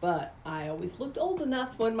smoked, but I always looked old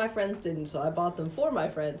enough when my friends didn't, so I bought them for my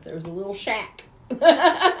friends. There was a little shack. When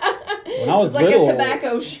I It was was like little, a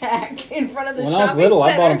tobacco shack in front of the when shopping I was little,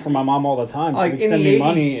 center. I bought them for my mom all the time. She Like, would in send the me 80s,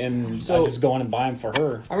 money, and so- I'd just go in and buy them for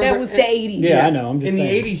her. I That remember was the 80s. Yeah, I know. I'm just in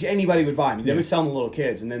saying. the 80s, anybody would buy them. They Yeah. would sell them to little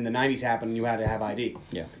kids, and then the 90s happened, and you had to have ID.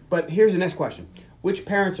 Yeah. But here's the next question. Which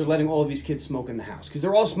parents are letting all of these kids smoke in the house? Because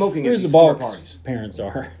they're all smoking at Here's these the slumber box. parties. Parents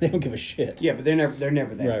are. They don't give a shit. Yeah, but they're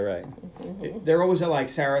never there. Right. They're always at like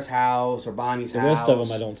Sarah's house or Bonnie's The house. rest of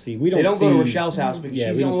them I don't see. We They don't see, go to Rochelle's house because Yeah,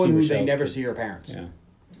 she's we the don't only see one who they Rochelle's never kids. see her parents. Yeah.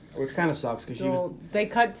 Which kind of sucks because she was. So they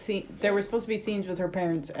cut there were supposed to be scenes with her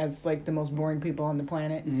parents as like the most boring people on the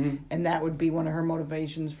planet, and that would be one of her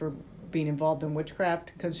motivations for being involved in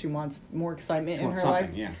witchcraft because she wants more excitement She in wants her something,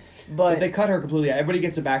 life. yeah. But They cut her completely out. Everybody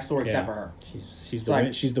gets a backstory except for her. She's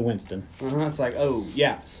like- she's the Winston. It's like, oh,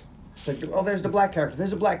 yeah. It's like, oh, there's the black character.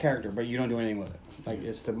 There's a black character, but you don't do anything with it. Like,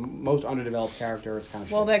 it's the most underdeveloped character. It's kind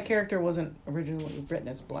of well, shitty. that character wasn't originally written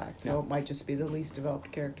as black, so No. it might just be the least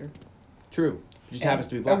developed character. True. It just happens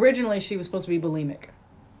to be black. Originally, she was supposed to be bulimic.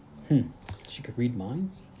 She could read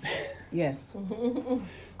minds. Yes.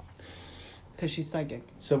 Because she's psychic.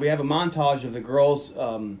 So we have a montage of the girls,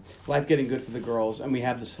 life getting good for the girls, and we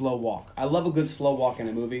have the slow walk. I love a good slow walk in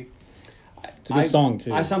a movie. It's a good song,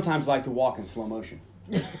 too. I sometimes like to walk in slow motion.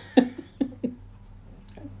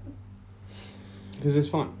 Because it's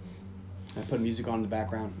fun. I put music on in the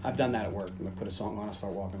background. I've done that at work. I put a song on and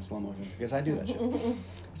start walking in slow motion because I do that shit.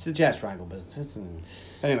 It's the jazz triangle business.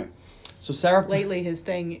 Anyway, so Sarah... Lately, his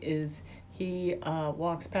thing is he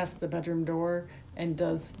walks past the bedroom door and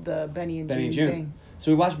does the Benny and June thing.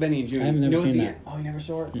 So we watched Benny and June. I haven't never at seen the that. end- Oh, you never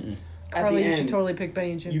saw it? At Carly, the you should end- totally pick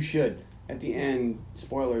Benny and June. You should. At the end,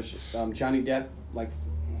 spoilers, Johnny Depp, like,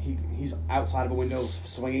 he's outside of a window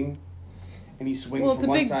swinging, and he's swinging Well, it's from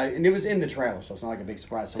a one big- side, and it was in the trailer, so it's not like a big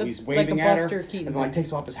surprise. So So he's like waving a at her, Buster Keaton and then, like, thing.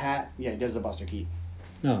 takes off his hat. Yeah, he does the Buster Keaton.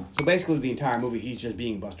 No. So basically, the entire movie, he's just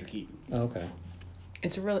being Buster Keaton. Oh, okay.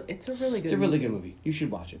 It's a really good. It's a really good movie. You should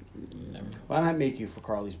watch it. Never. Well, I might make you for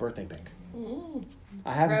Carly's birthday pick. Mm.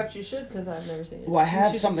 I have. Perhaps you should, because I've never seen it. Well, I have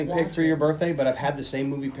should just something picked watch for it. your birthday, but I've had the same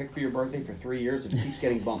movie picked for your birthday for 3 years, and it keeps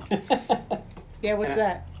getting bumped. Yeah, what's And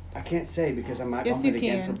that? I can't say because I might Yes, bump you it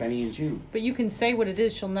again can. for Benny and June. But you can say what it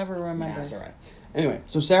is. She'll never Nah, remember. that's all right. Anyway,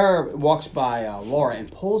 so Sarah walks by Laura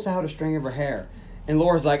and pulls out a string of her hair. And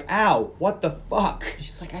Laura's like, ow, what the fuck?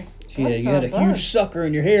 She's like, I Yeah, you saw had a a bug. huge sucker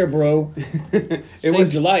in your hair, bro. It Saved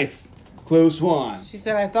was your life. close one. She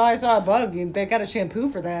said, I thought I saw a bug. And they got a shampoo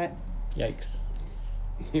for that. Yikes.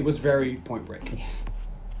 It was very point break.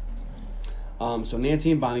 So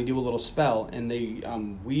Nancy and Bonnie do a little spell, and they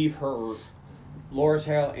weave Laura's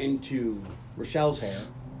hair into Rochelle's hair.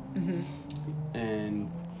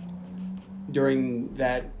 And during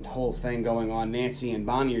that whole thing going on, Nancy and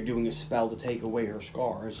Bonnie are doing a spell to take away her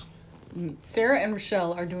scars. Sarah and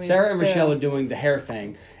Rochelle are doing. Sarah and spell. Rochelle are doing the hair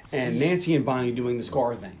thing, and Nancy and Bonnie doing the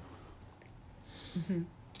scar thing.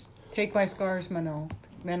 Take my scars, Manon.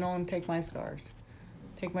 Manon, take my scars.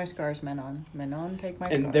 Take my scars, Menon. Menon, take my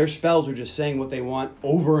And scars. their spells are just saying what they want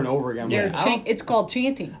over and over again. They're Like, it's called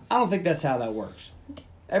chanting. I don't think that's how that works.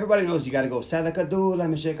 Everybody knows you got to go sadakadula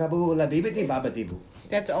mishikabula bibidi babadibu.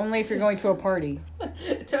 That's only if you're going to a party.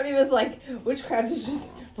 Tony was like, witchcraft is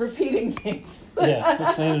just repeating things. Yeah,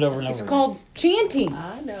 just saying it over and over. It's called chanting.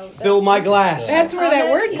 I know. Fill my glass. That's where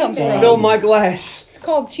that word comes Yeah. from. Fill my glass. It's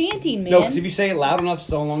called chanting, man. No, because if you say it loud enough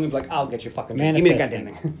so long, you'll be like, I'll get you fucking drink. Give me the goddamn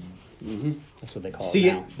Manifesting. thing. That's what they call See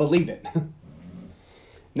it now. it, believe it.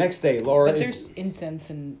 Next day, Laura But is... there's incense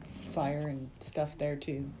and fire and stuff there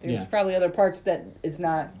too. There's Yeah. probably other parts that is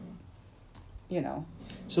not,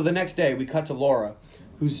 So the next day, we cut to Laura,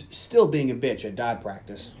 who's still being a bitch at dive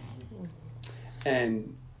practice.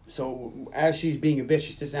 And so as she's being a bitch,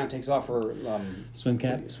 she sits down and takes off her... Swim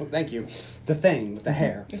cap. Thank you. The thing with the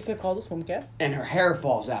hair. It's called a swim cap. And her hair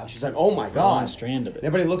falls out. She's like, oh my Long God. strand of And it.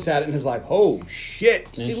 everybody looks at it and is like, oh shit.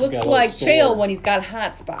 Yeah, She she's looks got a little like Chael sword. when he's got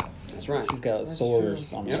hot spots. That's right. She's got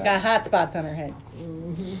sores on her Yep. She's back. got hot spots on her head.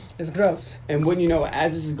 It's gross. And when you know,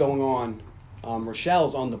 as this is going on,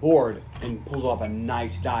 Rochelle's on the board and pulls off a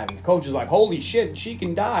nice dive. And the coach is like, holy shit, she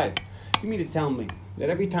can dive. You mean to tell me that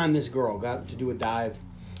every time this girl got to do a dive,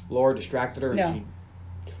 Laura distracted her and No.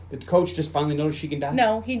 did the coach just finally notice she can dive?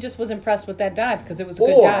 No, he just was impressed with that dive because it was a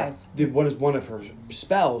good Or dive. did what is one of her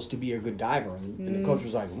spells to be a good diver? And the coach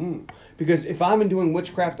was like, because if I'm doing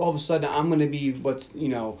witchcraft, all of a sudden I'm going to be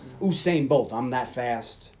Usain Bolt. I'm that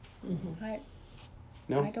fast.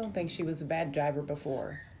 No? I don't think she was a bad diver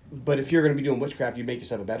before. But if you're going to be doing witchcraft, you make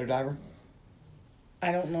yourself a better diver?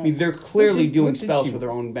 I don't know. I mean, they're clearly What doing did spells she- for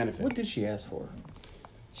their own benefit. What did she ask for?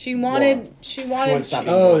 She wanted. Laura. She wanted wanted. to stop She,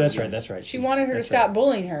 being- Oh, that's right. That's right. she wanted her to That's stop right.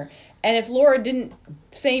 bullying her. And if Laura didn't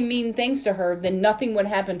say mean things to her, then nothing would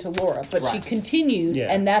happen to Laura. But she Right. continued,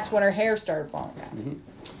 Yeah. and that's when her hair started falling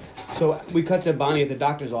out. So we cut to Bonnie at the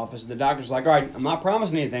doctor's office, and the doctor's like, all right, I'm not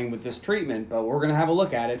promising anything with this treatment, but we're going to have a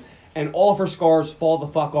look at it. And all of her scars fall the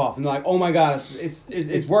fuck off. And they're like, oh my God, it's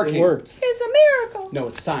working. It works. It's a miracle. No,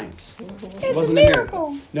 it's science. It's It wasn't a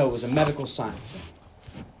miracle. No, it was a medical science.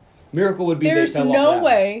 Miracle would be There's they fell off no that.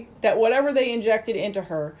 way that whatever they injected into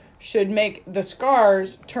her should make the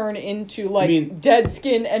scars turn into like mean- dead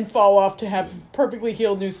skin and fall off to have perfectly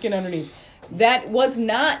healed new skin underneath. That was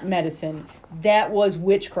not medicine. That was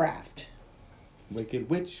witchcraft. Wicked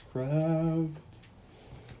witchcraft.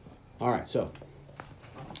 All right,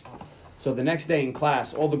 so the next day in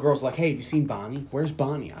class, all the girls are like, hey, have you seen Bonnie? Where's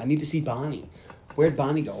Bonnie? I need to see Bonnie. Where'd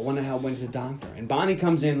Bonnie go? I wonder how it went to the doctor. And Bonnie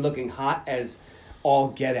comes in looking hot as all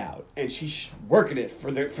get out, and she's working it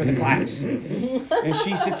for the class. And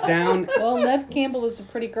she sits down. Well, Nev Campbell is a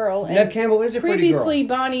pretty girl. And Nev Campbell is a pretty girl. previously,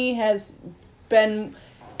 Bonnie has been,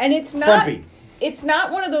 and it's not. Frumpy. It's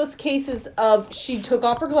not one of those cases of she took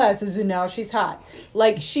off her glasses and now she's hot.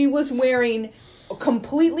 Like she was wearing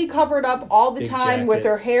completely covered up all the Big time with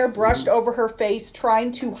her jackets. hair brushed over her face,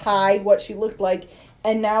 trying to hide what she looked like.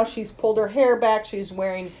 And now she's pulled her hair back. She's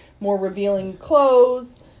wearing more revealing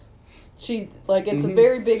clothes. She it's a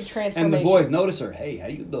very big And transformation. the boys notice her. Hey, how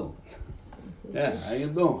you doing? Yeah, how you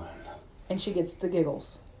doing? And she gets the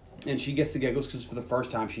giggles. And she gets the giggles because for the first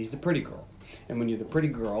time she's the pretty girl. And when you're the pretty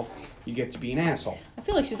girl, you get to be an asshole. I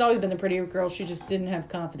feel like she's always been the prettier girl. She just didn't have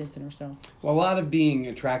confidence in herself. Well, a lot of being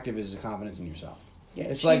attractive is the confidence in yourself. Yeah,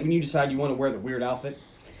 It's she- like when you decide you want to wear the weird outfit,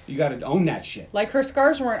 you got to own that shit. Like her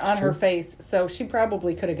scars weren't on her face, so she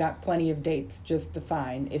probably could have got plenty of dates just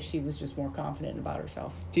fine if she was just more confident about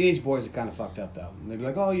herself. Teenage boys are kind of fucked up though. They'd be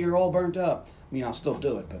like, "Oh, you're all burnt up." I mean, I'll still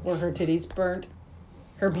do it, but Were her titties burnt?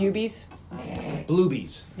 Her boobies?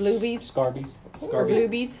 bluebies, Bluebies? Scarbies. Her scarbies.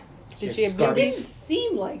 boobies? Did Yes, she have It scarbies. boobies? didn't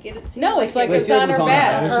seem like it. It seemed No, it's like They it's said on it was her on her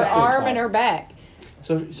back, back. It was her just too arm tall. and her back.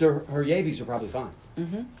 So her yabies are probably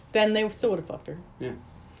fine. Then they still would have fucked her. Yeah.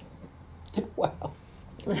 Wow.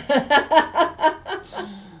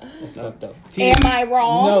 That's fucked up. Am I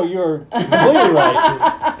wrong? No, you're completely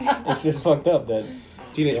right. It's just fucked up that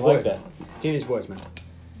Teenage they boys. like that. Teenage boys, man.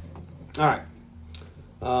 All right.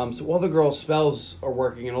 So all the girls' spells are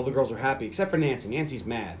working, and all the girls are happy, except for Nancy. Nancy's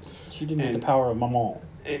mad. She didn't get And- the power of Maman.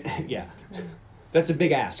 Yeah. That's a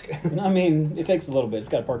big ask. I mean, it takes a little bit. It's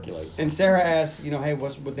got to percolate. And Sarah asks, hey,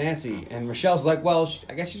 what's with Nancy? And Rochelle's like, well,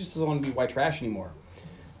 I guess she just doesn't want to be white trash anymore.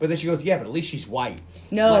 But then she goes, yeah, but at least she's white.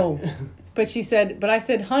 No. Like- But I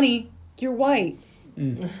said, honey, you're white.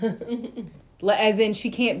 As in, she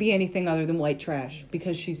can't be anything other than white trash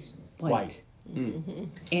because she's white.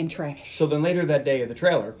 And trash. So then later that day at the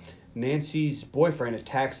trailer, Nancy's boyfriend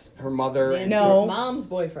attacks her mother. Nancy's No. mom's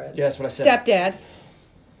boyfriend. Yeah, that's what I said. Stepdad.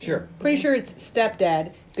 Sure. Pretty sure it's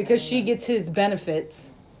stepdad because she gets his benefits.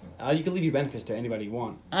 You can leave your benefits to anybody you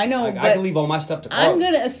want. I know, I but can leave all my stuff to Carl. I'm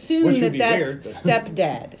going to assume Which would that be that's weird, but-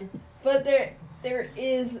 stepdad. But there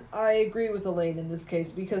is, I agree with Elaine in this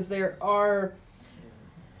case, because there are,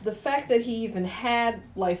 the fact that he even had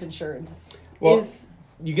life insurance Well, is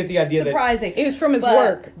You get the idea surprising. It was from his But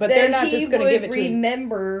work, but they're then not just going to give it to he him. would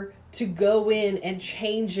remember to go in and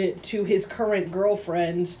change it to his current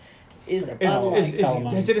girlfriend is that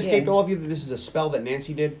unlikely. has it escaped Yeah. all of you that this is a spell that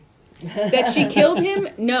Nancy did? That she killed him?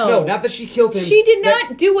 No. No, not that she killed him. She did that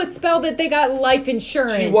not do a spell that they got life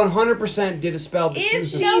insurance. She 100% did a spell. That If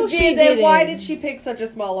she she No, did, she then why didn't. did she pick such a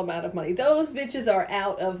small amount of money? Those bitches are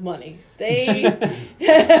out of money. They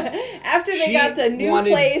after they She got the new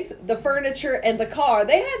wanted- place, the furniture, and the car,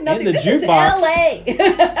 they had nothing. the This is jukebox. LA.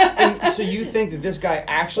 And so you think that this guy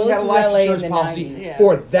actually Well, had a this is life LA in insurance the policy 90s. Yeah.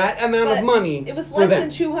 for that amount But of money? It was for less them, than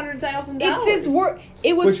 $200,000. It's his work.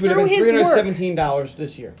 It was which would have through been his work. $317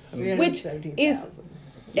 this year. I mean, Which $317,000.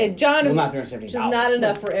 As John, well, not $317. Which is not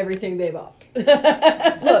enough for everything they bought. look,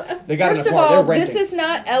 They got first an of apartment. all, They're this renting. is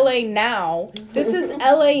not LA now. This is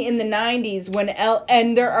LA in the 90s when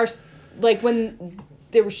and there are, like, when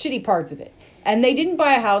there were shitty parts of it. And they didn't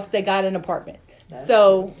buy a house, they got an apartment.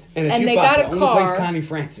 So, and and they jukebox got that a only car. plays Connie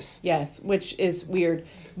Francis. Yes, which is weird.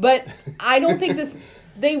 But I don't think this.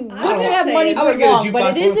 They wouldn't just have money saying- I for would get a long, but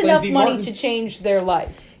jukebox it is that plays enough Dean money Martin. to change their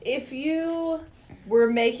life. If you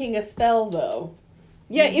were making a spell, though,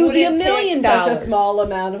 Yeah, you it would be $1 wouldn't million. pick such a small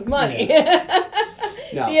amount of money.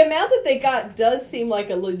 No. The amount that they got does seem like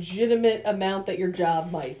a legitimate amount that your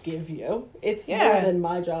job might give you. It's more Yeah. than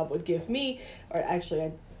my job would give me, or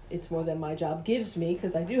actually, it's more than my job gives me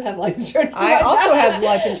because I do have life insurance. I also have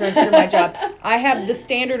life insurance through my job. I have the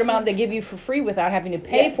standard amount they give you for free without having to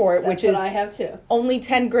pay for it, which what is I have too. only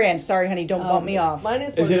 10 grand. Sorry, honey, don't bump me off. Mine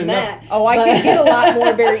is Is more it than enough? that. Oh, I but- could get a lot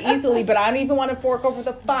more very easily, but I don't even want to fork over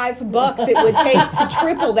the $5 it would take to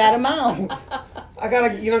triple that amount.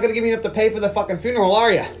 You're not gonna give me enough to pay for the fucking funeral,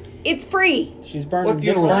 are you? It's free. She's What burned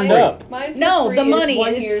funeral? burned up. Mine for No, free the is money,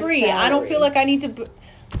 1 it's year's free. I don't salary. feel like I need to.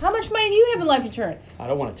 How much money do you have in life insurance? I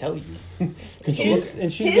don't want to tell you. And His,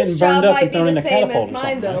 she's getting his burned job up might and be thrown in the the same catapult as or mine,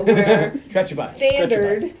 something. though, where Stretch your butt.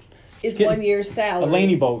 standard is Getting 1 year's salary. A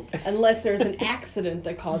laney boat. Unless there's an accident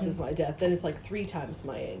that causes my death, then it's like 3 times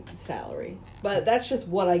my salary. But that's just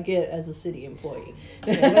what I get as a city employee.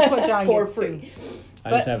 Yeah, that's what John For gets free. too. I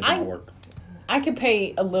But just have it I- at work. I could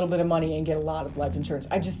pay a little bit of money and get a lot of life insurance.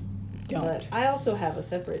 I just don't. But I also have a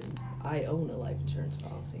separate. I own a life insurance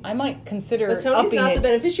policy. I might consider But Tony's upping not it. the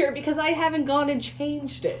beneficiary because I haven't gone and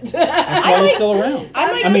changed it. That's why he's still around.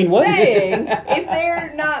 I I mean, what? saying, if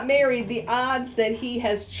they're not married, the odds that he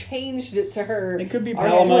has changed it to her It could be are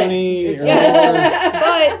slim. alimony. It's- Or,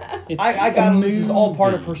 Yes, it's I got this is all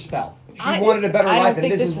part of her spell. She wanted a better I don't life, and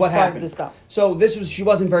think this is is what part of happened. the spell. So she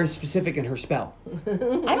wasn't very specific in her spell.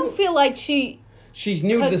 I don't feel like She's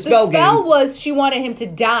new to the because spell the spell game. was she wanted him to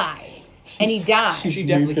die, and he died. She new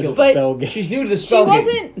definitely to the killed But- spell game. She's new to the She spell game.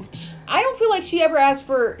 wasn't. I don't feel like she ever asked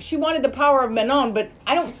for. She wanted the power of Manon, but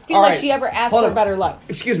I don't feel All like right. she ever asked Hold for on. a better life.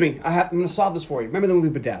 Excuse me, I'm going to solve this for you. Remember the movie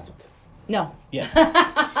Bedazzled? No. Yes.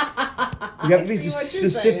 You have to be see what you're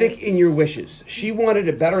specific saying. in your wishes. She wanted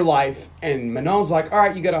a better life, and Manon's like, all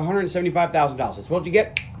right, you got $175,000. That's what you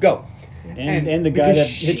get. Go. And the guy because that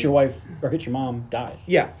she- hit your wife or hit your mom dies.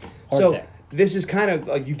 Yeah. Heart So attack. this is kind of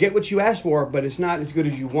like you get what you asked for, but it's not as good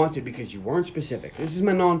as you wanted because you weren't specific. This is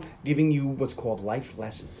Manon giving you what's called life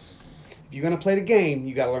lessons. If you're going to play the game,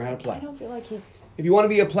 you got to learn how to play. I don't feel like he. If you want to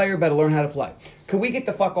be a player, better learn how to play. Can we get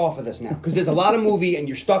the fuck off of this now? Because there's a lot of movie and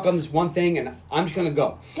you're stuck on this one thing, and I'm just going to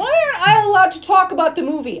go. Why aren't I allowed to talk about the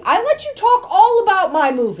movie? I let you talk all about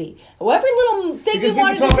my movie. Every little thing Because you we've been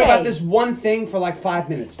wanted to talking say. about this one thing for like 5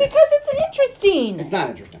 minutes now. Because it's interesting. It's not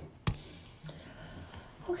interesting.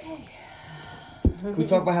 Okay. Can we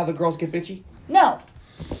talk about how the girls get bitchy? No.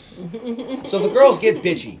 So the girls get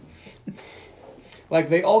bitchy. Like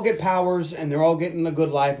they all get powers and they're all getting a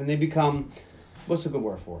good life and they become, what's a good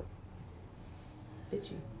word for it?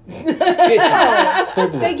 Bitchy.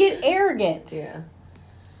 Bitchy. They get arrogant. Yeah.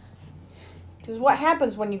 Because what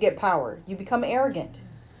happens when you get power? You become arrogant.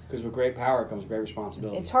 Because with great power comes great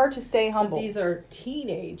responsibility. It's hard to stay But humble. these are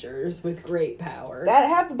teenagers with great power. That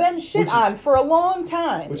have been shit Which is- on for a long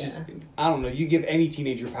time. Which is, I don't know, you give any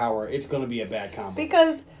teenager power, it's going to be a bad combo.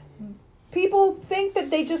 Because people think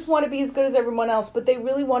that they just want to be as good as everyone else, but they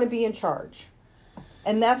really want to be in charge.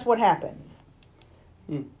 And that's what happens.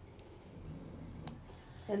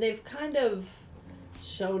 And they've kind of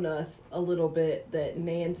shown us a little bit that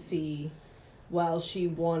Nancy, while she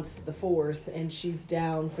wants the fourth and she's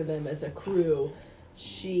down for them as a crew,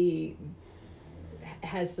 she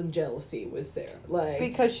has some jealousy with Sarah. Like,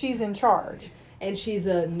 Because she's in charge. and she's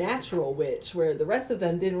a natural witch, where the rest of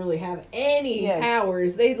them didn't really have any Yes.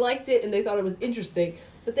 powers. They liked it and they thought it was interesting,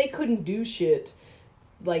 but they couldn't do shit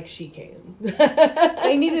like she can.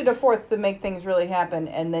 They needed a fourth to make things really happen,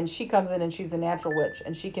 and then she comes in and she's a natural witch,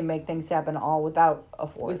 and she can make things happen all without a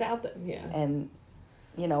fourth. Without them, yeah. And,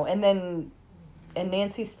 you know, and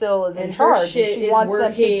Nancy still is in And her charge. shit and she is wants working,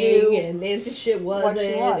 them to do and Nancy's shit what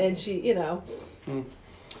wasn't, she wants. and she, you know,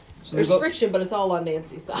 So, there's friction, but it's all on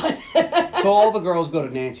Nancy's side. so all the girls go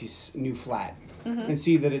to Nancy's new flat Mm-hmm. and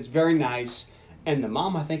see that it's very nice, and the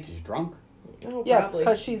mom, I think, is drunk. Oh, Yes, probably.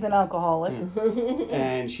 because she's an alcoholic.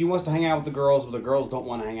 And she wants to hang out with the girls, but the girls don't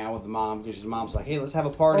want to hang out with the mom because the mom's like, hey, let's have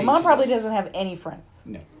a party. Well, mom She's probably like, doesn't have any friends.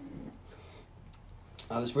 No.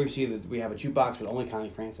 This is where you see that we have a jukebox with only Connie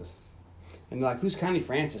Francis. And they're like, who's Connie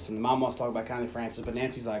Francis? And the mom wants to talk about Connie Francis, but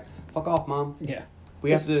Nancy's like, fuck off, Mom. Yeah.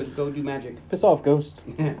 We have to go do magic. Piss off, Ghost.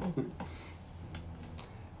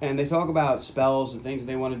 And they talk about spells and things that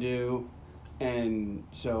they want to do. And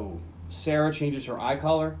so Sarah changes her eye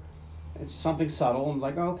color. It's something subtle. I'm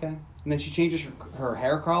like, oh, okay. And then she changes her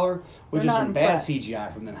hair color, which They're is not some bad impressed.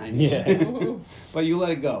 CGI from the 90s. Yeah. But you let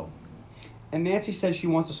it go. And Nancy says she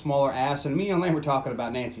wants a smaller ass, and me and Elaine were talking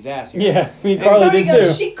about Nancy's ass here. Yeah, I mean, And Carly Tony did goes,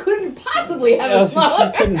 too. she couldn't possibly have Yeah, a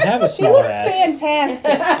smaller. she couldn't have a She smaller looks ass.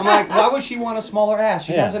 fantastic. I'm like, why would she want a smaller ass?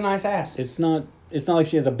 She Yeah. has a nice ass. It's not like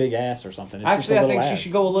she has a big ass or something. It's Actually, just I a think little she ass.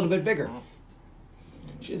 should go a little bit bigger.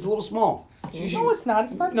 She's a little small. She should, No, it's not.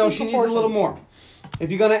 It's perfectly no, she needs a proportioned. little more. If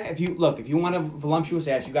you want a voluptuous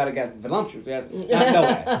ass, you gotta get voluptuous ass, not no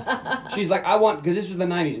ass. She's like, I want, because this was the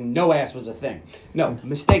 90s and no ass was a thing. No,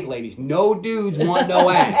 mistake, ladies. No dudes want no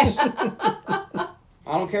ass. I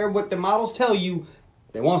don't care what the models tell you,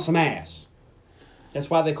 they want some ass. That's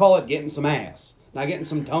why they call it getting some ass, not getting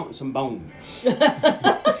some bone.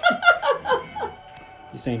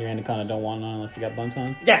 You saying your anaconda don't want none unless you got buns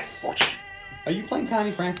on? Yes. Are you playing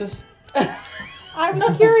Connie Francis? I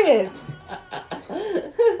was curious.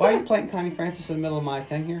 Why are you playing Connie Francis in the middle of my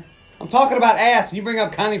thing here? I'm talking about ass, and you bring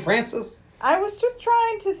up Connie Francis? I was just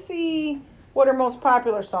trying to see what her most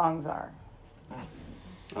popular songs are.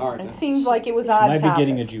 All right. It then. seemed like it was odd Might topic.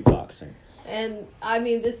 be getting a jukebox thing. And I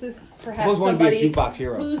mean, this is perhaps Suppose one would be a somebody jukebox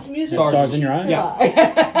hero. whose music Stars in your is eyes? cheap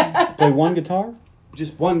to buy. Play one guitar?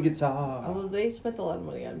 Just one guitar. Although they spent a lot of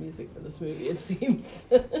money on music for this movie, it seems.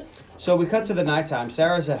 So we cut to the nighttime.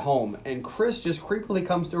 Sarah's at home, and Chris just creepily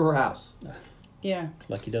comes to her house. Yeah.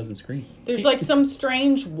 Like he doesn't scream. There's like some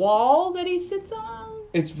strange wall that he sits on.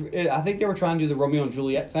 I think they were trying to do the Romeo and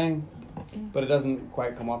Juliet thing, but it doesn't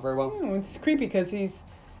quite come off very well. Oh, it's creepy because he's.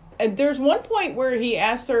 There's one point where he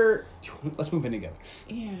asks her. Let's move in together.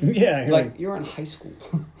 Yeah. Yeah. Like, you're in high school.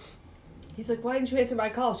 He's like, why didn't you answer my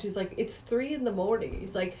call? She's like, it's 3 a.m.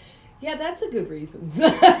 He's like, yeah, that's a good reason.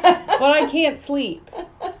 But I can't sleep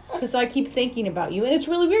because I keep thinking about you, and it's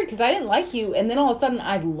really weird because I didn't like you, and then all of a sudden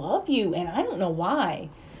I love you, and I don't know why.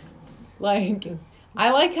 Like,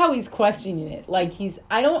 I like how he's questioning it. Like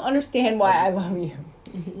I don't understand why I love you.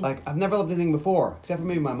 Like, I've never loved anything before, except for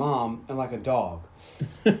maybe my mom and like a dog.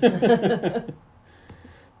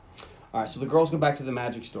 All right, so the girls go back to the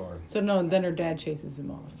magic store. So no, then her dad chases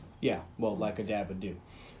him off. Yeah, well, like a dad would do.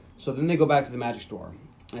 So then they go back to the magic store.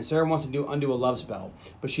 And Sarah wants to undo a love spell.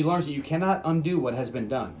 But she learns that you cannot undo what has been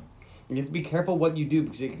done. And you have to be careful what you do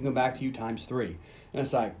because it can come back to you times 3. And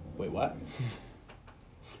it's like, wait, what?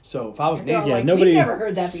 So if I was They're all Nancy... Yeah, like, nobody- we've never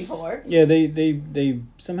heard that before. Yeah, they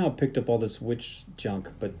somehow picked up all this witch junk,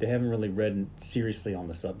 but they haven't really read seriously on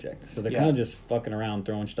the subject. So they're Yeah. kind of just fucking around,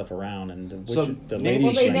 throwing stuff around, and the So witches, the Nancy- ladies.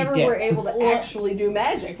 Well, they Shiny never dick. were able to actually do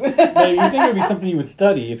magic. You think it would be something you would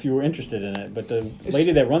study if you were interested in it, but the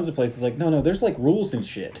lady that runs the place is like, no, there's like rules and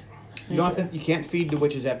shit. You don't have to. You can't feed the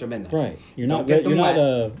witches after midnight. Right? You're Don't not. get them You're not wet.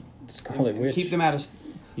 a Scarlet And Witch. keep them out of...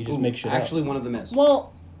 You just make shit up. Actually, one of them is.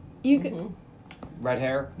 Well, you could. Red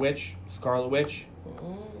hair, witch, Scarlet Witch.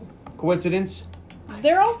 Coincidence?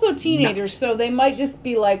 They're also teenagers, so they might just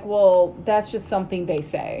be like, well, that's just something they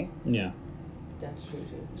say. Yeah. That's true,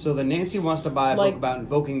 too. So then Nancy wants to buy a Like- book about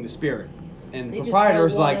invoking the spirit. And the They just proprietor don't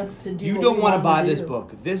is want like, us to do you what don't we want to wanna buy this do."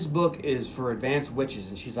 book. This book is for advanced witches.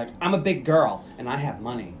 And she's like, I'm a big girl, and I have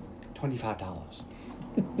money. $25.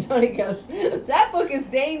 Tony goes, that book is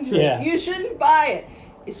dangerous. Yeah. You shouldn't buy it.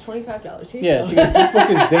 It's $25. Here you Yeah, go. she goes, this book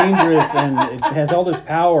is dangerous and it has all this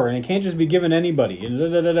power and it can't just be given anybody. And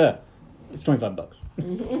It's $25. Here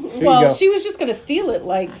you Well, go. she was just gonna steal it.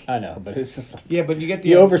 Like, I know, but it's just like, Yeah, but you get the...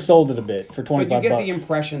 you oversold it a bit for 25 But you get bucks. the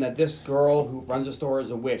impression that this girl who runs the store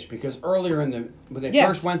is a witch. Because earlier when they Yes.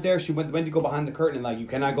 first went there, she went to go behind the curtain and like, you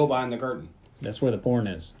cannot go behind the curtain. That's where the porn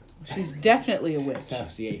is. she's definitely a witch. That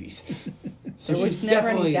was the 80s. There was never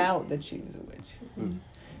any doubt that she was a witch.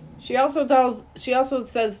 She also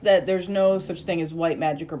says that there's no such thing as white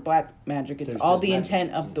magic or black magic. It's There's all just the magic.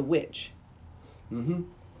 intent of the witch. Mm-hmm.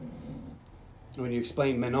 When you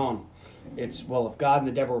explain Menon, it's, well, if God and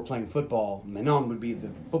the devil were playing football, Menon would be the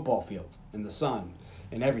football field and the sun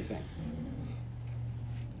and everything.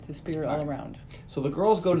 It's a spirit all around. So the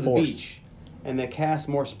girls go to the Force. beach and they cast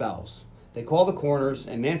more spells. They call the corners,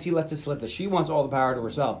 and Nancy lets it slip that she wants all the power to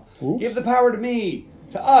herself. Oops. Give the power to me,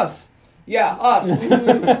 to us. Yeah, us.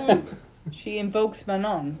 She invokes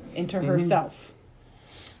Manon into herself.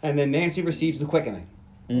 And then Nancy receives the quickening.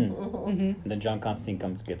 And then John Constantine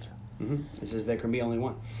comes and gets her. It says there can be only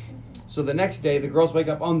one. So the next day, the girls wake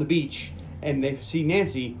up on the beach, and they see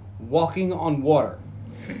Nancy walking on water.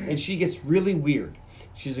 And she gets really weird.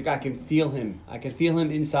 She's like, I can feel him. I can feel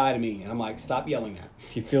him inside of me. And I'm like, stop yelling at.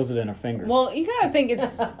 She feels it in her fingers. Well, you gotta think it's.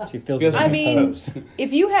 She feels Feels it in I her mean, toes.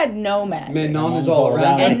 If you had no magic, Menon is all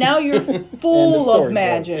around and me. now you're End full of story, of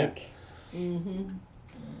magic.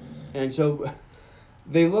 And so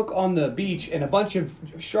they look on the beach, and a bunch of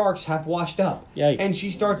sharks have washed up. Yikes. And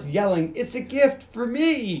she starts yelling, it's a gift for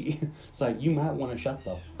me. It's like, you might want to shut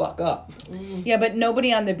the fuck up. Yeah, but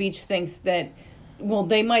nobody on the beach thinks that. Well,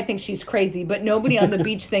 they might think she's crazy, but nobody on the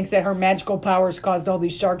beach thinks that her magical powers caused all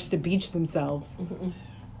these sharks to beach themselves.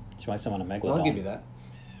 She might summon a megalodon. Well, I'll give you that.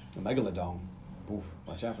 A megalodon. Oof,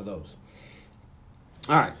 watch out for those.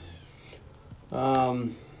 All right.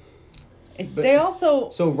 But- They also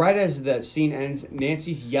So right as the scene ends,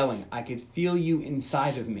 Nancy's yelling, I can feel you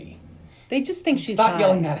inside of me. they just think she's Stop high.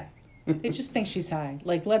 yelling at it. They just think she's high.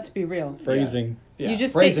 Like, let's be real. Phrasing. Yeah, You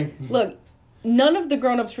just phrasing. look. None of the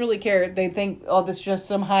grown-ups really care. They think, oh, this is just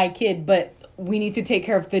some high kid, but we need to take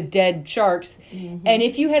care of the dead sharks. And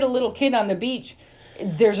if you had a little kid on the beach,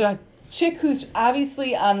 there's a chick who's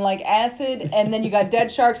obviously on like acid, and then you got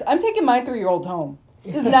dead sharks. I'm taking my 3-year-old home.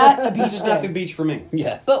 This is not a beach This is not the day. beach for me.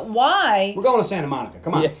 Yeah. But why? We're going to Santa Monica.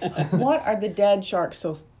 Come on. What are the dead sharks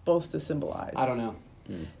supposed to symbolize? I don't know.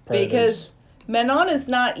 Because Manon is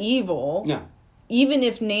not evil. No. Even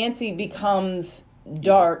if Nancy becomes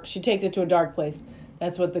dark, she takes it to a dark place.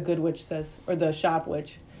 That's what the good witch says, or the shop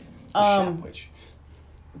witch. Shop witch.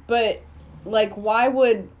 But like, why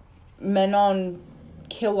would Manon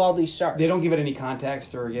kill all these sharks? They don't give it any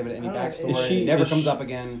context or give it any backstory. she- It never is comes she- up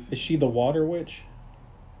again. Is she the water witch?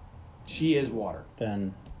 She is water.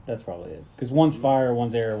 Then that's probably it. Because one's fire,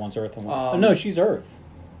 one's air, one's earth, and one. Oh, Um, no, she's earth.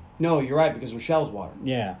 No, you're right, because Rochelle's water.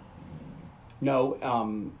 Yeah.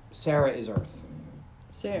 No, Sarah is earth.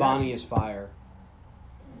 Sarah. Bonnie is fire.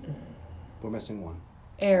 We're missing one.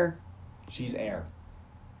 Air. She's air.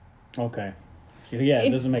 Okay. Yeah, it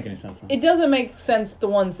It's- doesn't make any sense. Huh? It doesn't make sense. The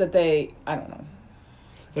ones that I don't know.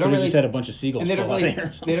 They Could don't have really, just had a bunch of seagulls and they don't fly really,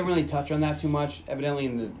 there. they don't really touch on that too much. Evidently,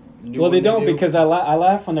 in the new Well, one they don't do. because I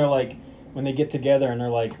laugh when they're like when they get together and they're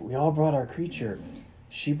like, we all brought our creature.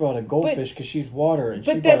 She brought a goldfish because she's water, and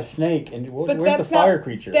she but brought a that's- snake. And But where's the that's fire not,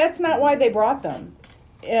 creature? That's not why they brought them.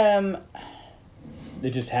 It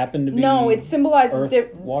just happened to be. No, it symbolizes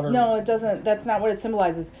earth, water. No, it doesn't. That's not what it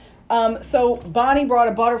symbolizes. So Bonnie brought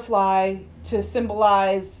a butterfly to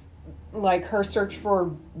symbolize like her search for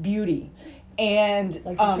beauty, and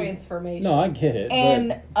Like the transformation. No, I get it.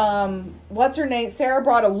 and what's her name? Sarah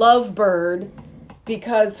brought a lovebird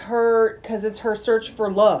because it's her search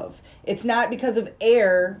for love. It's not because of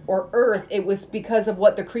air or earth. It was because of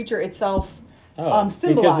what the creature itself because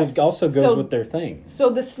symbolized. it also goes So- with their thing. So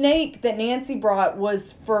the snake that Nancy brought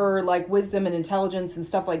was for like wisdom and intelligence and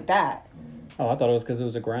stuff like that. Oh, I thought it was because it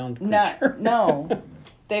was a ground creature. Not, no,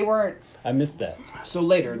 they weren't. I missed that. So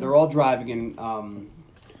later, they're all driving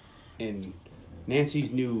in Nancy's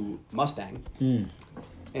new Mustang,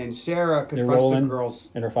 and Sarah They're confronts the rolling girls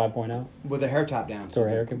in her 5.0, with a hair top down. so her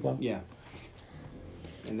hair can flow. Yeah.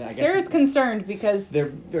 And I guess Sarah's concerned because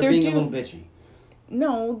they're they're being do- a little bitchy.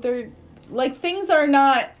 no, they're like things are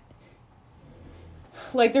not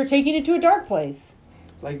like they're taking it to a dark place.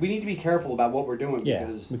 Like, we need to be careful about what we're doing Yeah,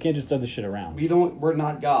 because we can't just throw this shit around. we're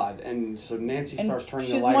not God. And so Nancy And starts turning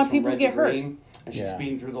she the doesn't lights want from people red to get to hurt. green, and she's Yeah.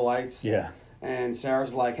 speeding through the lights. Yeah. And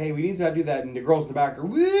Sarah's like, "Hey, we need to do that." And the girls in the back are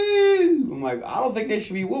woo. I'm like, I don't think they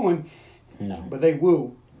should be wooing, No. but they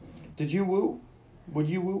woo. Did you woo? Would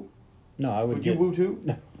you woo? No, I would. Would you woo too?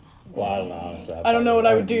 Well, I don't know. Honestly, I don't know what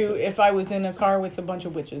I would do. do if I was in a car with a bunch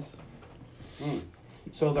of witches.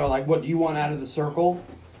 So they're like, "What do you want out of the circle?"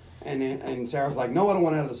 And Sarah's like, "No, I don't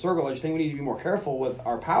want out of the circle. I just think we need to be more careful with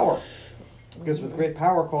our power, because with great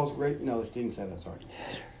power calls great." No, she didn't say that. Sorry.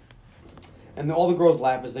 And all the girls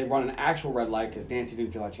laugh as they run an actual red light because Nancy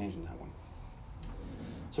didn't feel like changing that one.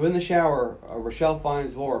 So in the shower, Rochelle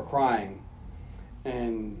finds Laura crying,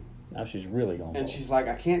 and Now she's really going. And she's like,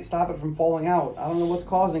 I can't stop it from falling out. I don't know what's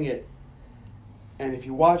causing it. And if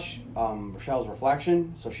you watch Rochelle's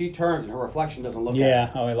reflection, so she turns and her reflection doesn't look at Yeah,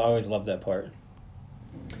 her. I always love that part.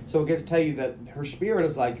 So it gets to tell you that her spirit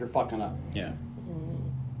is like, you're fucking up. Yeah.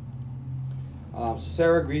 So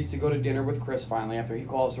Sarah agrees to go to dinner with Chris finally after he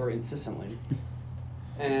calls her insistently.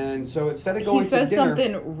 And so instead of going He says to dinner...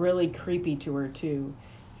 something really creepy to her, too.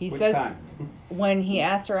 He Which says, time? when he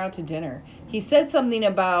asked her out to dinner, he says something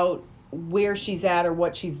about where she's at or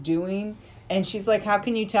what she's doing. And she's like, how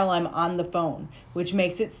can you tell I'm on the phone? Which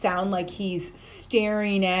makes it sound like he's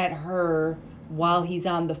staring at her while he's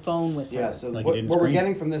on the phone with her. Yeah, so Like what it didn't we're scream?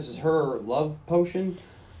 getting from this is her love potion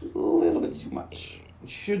a little bit too much.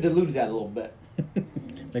 Should have diluted that a little bit.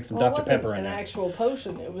 Make some Well, it Dr. wasn't Pepper in an there. actual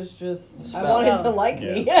potion. It was just, I Spell. want him to like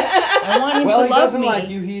me. I want him Well, to he love doesn't me. like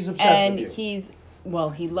you. He's obsessed and with you.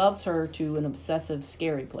 he loves her to an obsessive,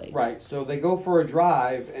 scary place. Right, so they go for a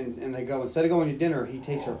drive, and they go, instead of going to dinner, he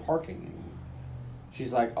takes her parking. And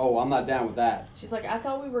she's like, oh, I'm not down with that. She's like, I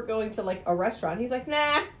thought we were going to like a restaurant. He's like,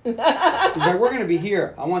 nah. He's like, we're going to be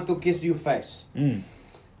here. I want to kiss you face.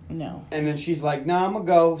 No. And then she's like, nah, I'm going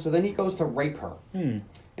to go. So then he goes to rape her. Hmm.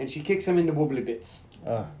 And she kicks him into wobbly bits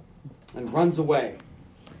and runs away.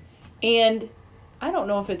 And I don't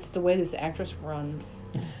know if it's the way this actress runs,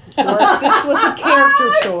 or if this was a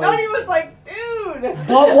character choice. Tony was like, dude.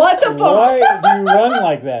 But what the fuck? Why do you run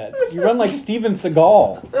like that? You run like Steven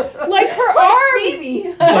Seagal. Like her arms. Phoebe. I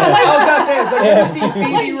was about to say, it's like, you ever seen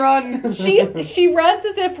Phoebe run? She runs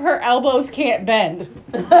as if her elbows can't bend.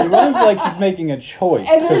 She runs like she's making a choice.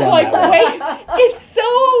 And to there's run like, that way. wait, it's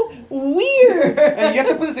so weird. And you have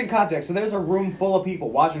to put this in context. So there's a room full of people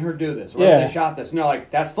watching her do this. Where Yeah. they shot this. And they're like,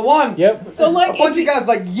 that's the one. Yep. So A like, bunch of guys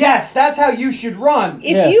like, yes, that's how you should run.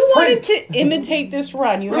 if Yes. you wanted to imitate this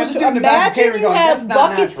run, you Bruce have is to doing the back of the imagine camera you going, have "That's not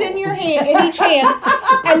buckets natural." in your hand, in each hand,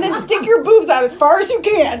 and then stick your boobs out as far as you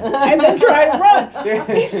can, and then try to run.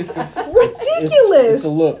 It's ridiculous. It's a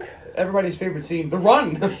look. Everybody's favorite scene, the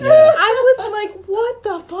run. Yeah. I was like, what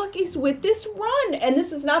the fuck is with this run? And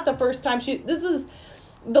this is not the first time this is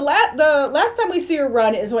the last time we see her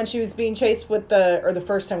run is when she was being chased with the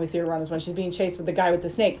first time we see her run is when she's being chased with the guy with the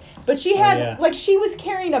snake. But she had yeah. like she was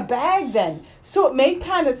carrying a bag then. So it made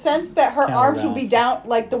kind of sense that her arms would be down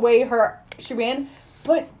like the way she ran.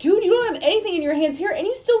 But dude, you don't have anything in your hands here, and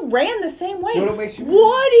you still ran the same way. You know what makes you-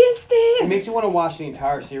 What is this? It makes you want to watch the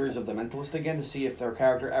entire series of The Mentalist again to see if their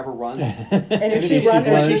character ever runs. and And if if she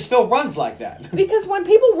runs, she still runs like that. because when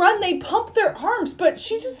people run, they pump their arms, but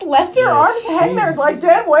she just lets her Yeah, arms hang there she's- like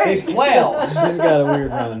dead They weight. flail. She's got a weird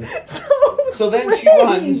run. So then she strange.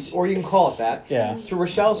 runs, or you can call it that, Yeah. to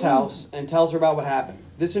Rochelle's house and tells her about what happened.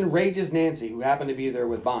 This enrages Nancy, who happened to be there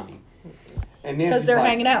with Bonnie. And Nancy's they're like,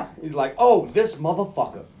 hanging out. He's like, oh, this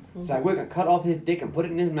motherfucker. It's like, we're going to cut off his dick and put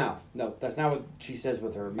it in his mouth. No, that's not what she says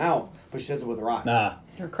with her mouth, but she says it with her eyes. Nah.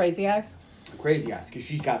 Her crazy eyes. Crazy eyes, because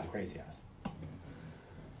she's got the crazy eyes.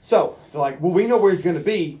 So, they're like, well, we know where he's going to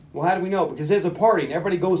be. Well, how do we know? Because there's a party, and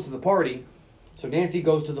everybody goes to the party. So Nancy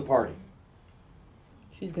goes to the party.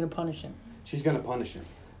 She's gonna punish him. She's going to punish him.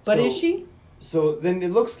 But So- is she? So then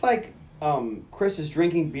it looks like Chris is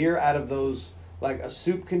drinking beer out of those, like a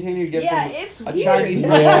soup container you get Yeah, from it's a weird. Chinese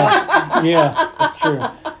restaurant. Yeah. Yeah, that's true.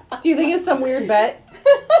 Do you think it's some weird bet?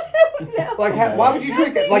 Like, why would you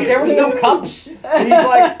drink that? Like, there was no cups. And he's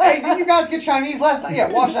like, hey, didn't you guys get Chinese last night? Yeah,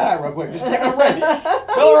 wash that out real quick. Just give it a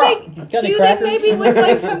rinse. Fill her up. Got Do any you crackers? think maybe it was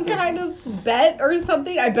like some kind of bet or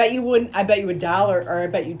something? I bet you wouldn't. I bet you $1 or I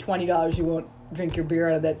bet you $20 you won't drink your beer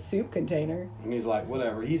out of that soup container. And he's like,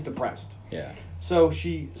 whatever. He's depressed. Yeah. So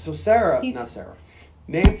Sarah, He's- not Sarah,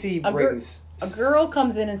 Nancy A brings... A girl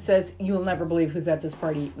comes in and says, "You'll never believe who's at this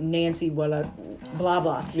party, Nancy. What a blah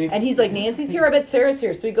blah." And he's like, "Nancy's here. I bet Sarah's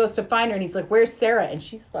here." So he goes to find her, and he's like, "Where's Sarah?" And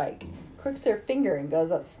she's like, crooks her finger and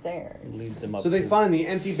goes upstairs. Leads him up So they to- find the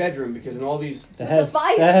empty bedroom because in all these... that has,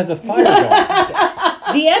 fire. that has a fire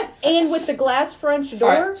going. And with the glass French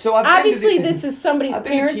door. All right, so I've been to obviously, the- this is somebody's I've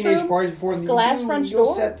been to parents' teenage room. parties before. And Glass you, French you'll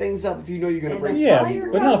door? set things up if you know you're going to And bring... the Yeah,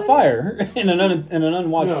 fire but not a going? fire in an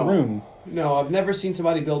unwatched No. room. No, I've never seen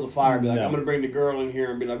somebody build a fire and be like, No. I'm going to bring the girl in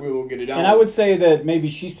here and be like, we'll get it done. And I would say that maybe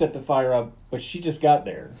she set the fire up, but she just got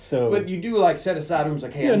there. So But you do like set aside rooms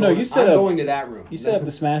like, hey, Yeah, I'm, no, going, you set I'm up- going to that room. you set up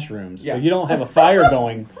the smash rooms, Yeah. but you don't have a fire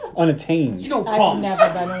going unattained. You don't I've pumps.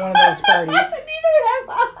 never been to one of those parties. Neither have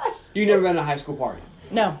I. You never been to a high school party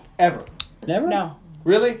No, ever? Never? no,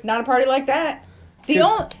 Really? not a party like that. The 'Cause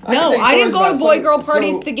only I can no, tell you I didn't stories go to about boy some- girl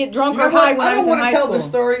parties so- to get drunk You know or high what? when I was in don't high want to tell school. this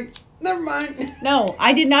story. Never mind. No,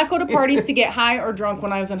 I did not go to parties to get high or drunk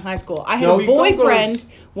when I was in high school. I had No, a you don't go to- boyfriend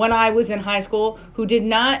when I was in high school who did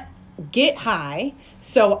not get high,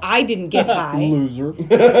 so I didn't get high. Loser.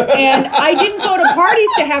 And I didn't go to parties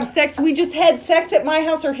to have sex. We just had sex at my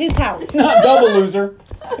house or his house. Not double loser.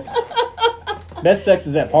 Best sex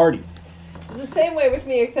is at parties. It's the same way with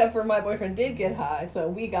me, except for my boyfriend did get high, so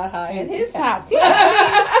we got high at his house.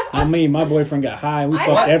 I mean, my boyfriend got high. We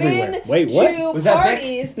fucked everywhere. Been Wait, what? to Was that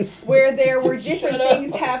parties where there were different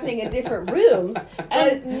things happening in different rooms,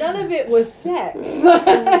 but none of it was sex.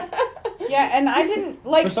 Yeah, and I didn't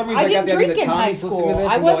like. For some reason, I I got didn't the idea drink that in high Tommy's listening to school.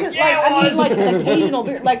 this I and they're wasn't like, "Yeah, like. I it mean, like was." an occasional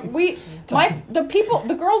beer. Like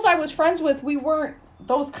the girls I was friends with, we weren't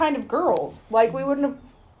those kind of girls. Like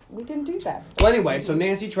we didn't do that stuff. Well, anyway, so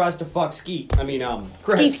Nancy tries to fuck Skeet. I mean,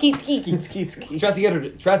 Chris. Skeet. Tries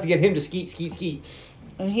to get him to skeet.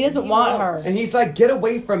 And he doesn't want her. And he's like, get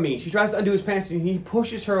away from me. She tries to undo his pants and he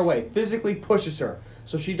pushes her away, physically pushes her.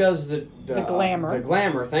 So she does the glamour. the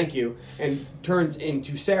glamour, thank you, and turns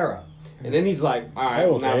into Sarah. And then he's like, all right,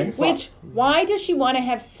 well, now we can fuck. Why does she want to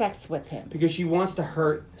have sex with him? Because she wants to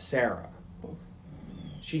hurt Sarah.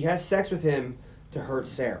 She has sex with him to hurt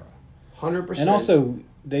Sarah. 100%. And also,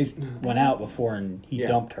 they went out before and he Yeah.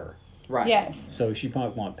 dumped her. Right. Yes. So she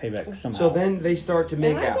probably want payback somehow. So then they start to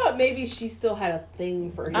make And I out. thought maybe she still had a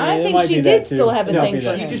thing for him. I it think might she be did that, too. still have a No, thing for she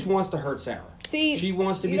him. just wants to hurt Sarah. See, She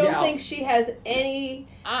wants to You be the don't think alpha. she has any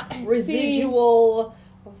see, residual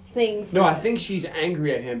thing for No, I him? think she's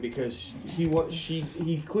angry at him because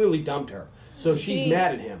he clearly dumped her. So she's See-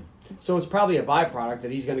 mad at him. So it's probably a byproduct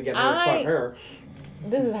that he's going to get her to fuck her.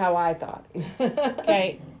 This is how I thought.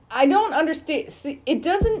 Okay, I don't understand. See, it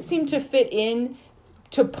doesn't seem to fit in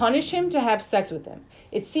to punish him to have sex with him.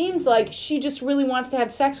 It seems like she just really wants to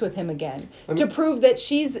have sex with him again to prove that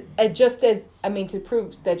she's to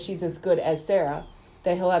prove that she's as good as Sarah,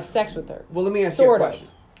 that he'll have sex with her. Well, let me ask Sort you a of.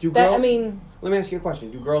 question. Let me ask you a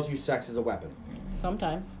question. Do girls use sex as a weapon?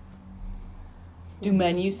 Sometimes. Do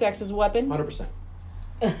men use sex as a weapon? 100%.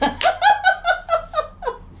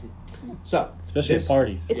 So, Especially at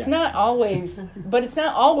parties. It's not always, but it's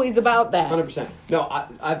not always about that. 100%. No,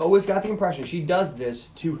 I've always got the impression she does this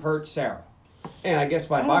to hurt Sarah. And I guess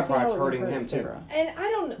by I don't see how byproduct it would hurting hurt him Sarah. too. And I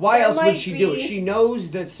don't. Why that else would might she do it? be- She knows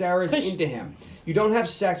that Sarah's 'Cause into him. You don't have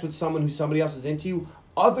sex with someone who somebody else is into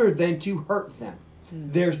other than to hurt them.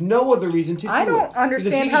 There's no other reason to do it. I don't Because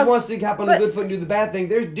understand if she how- just wants to hop on the but- good foot and do the bad thing,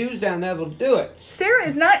 there's dudes down there that'll do it. Sarah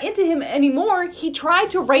is not into him anymore. He tried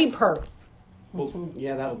to rape her. Well,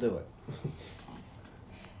 yeah, that'll do it.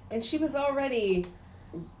 And she was already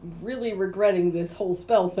really regretting this whole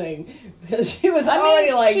spell thing because she was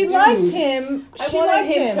already like, she dude, liked him. I She wanted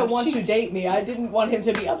liked him to want She- to date me. I didn't want him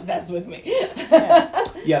to be obsessed with me.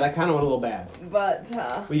 Yeah, that kind of went a little bad. But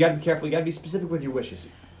Well, you gotta be careful. You gotta be specific with your wishes.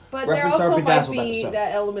 there Reference our also might Bedazzled be episode.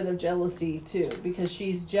 that element of jealousy too because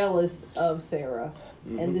she's jealous of Sarah,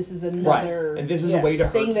 and this is another Right. And this is a way to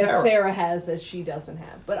hurt thing that Sarah. Sarah has that she doesn't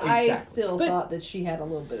have. But I Exactly. still But- thought that she had a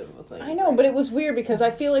little bit of a thing. I know, but it was weird because I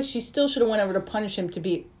feel like she still should have went over to punish him to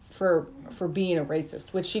be for being a racist,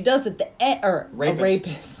 which she does at the end, or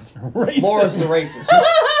Rapist. a rapist. Racist. Laura's the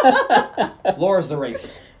racist. Laura's the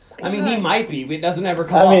racist. I mean, he might be, but it doesn't ever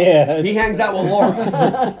come up. yeah, He hangs out with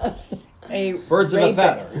Laura. A Birds of a rapist.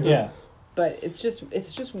 feather. Yeah. But it's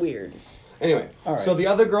just weird. Anyway, All right. so the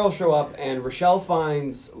other girls show up, and Rochelle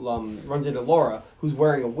runs into Laura, who's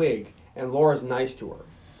wearing a wig, and Laura's nice to her.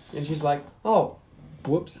 And she's like, oh,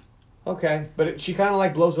 Whoops. okay. But she kind of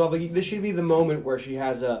like blows it off. Like, this should be the moment where she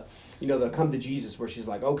has the come to Jesus, where she's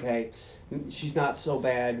like, okay, she's not so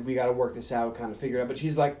bad. We got to work this out, kind of figure it out. But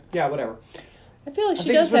she's like, yeah, whatever. I feel like I she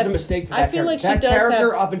think does this was have. a mistake for I that feel character. like she That does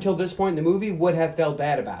character, have. up until this point in the movie, would have felt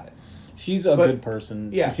bad about it. She's a But- good person.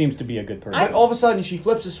 yeah. She seems to be a good person. But all of a sudden, she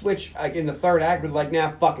flips a switch like in the third act, with like,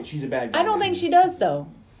 nah, fuck it, she's a bad guy. I don't now. think she does though.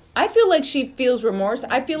 I feel like she feels remorse.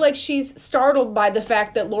 I feel like she's startled by the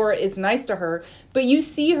fact that Laura is nice to her, but you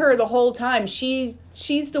see her the whole time. She's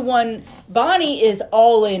the one. Bonnie is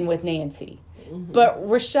all in with Nancy, but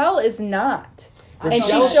Rochelle is not, and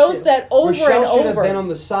she Rochelle shows should- that over Rochelle and should have over. been on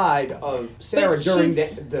the side of Sarah But during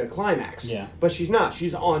she's- the climax. Yeah. But she's not.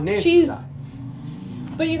 She's on Nancy's She's- side.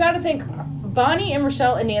 But you got to think, Bonnie and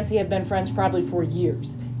Rochelle and Nancy have been friends probably for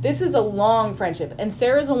years. This is a long friendship, and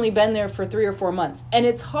Sarah's only been there for 3 or 4 months. And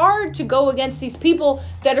it's hard to go against these people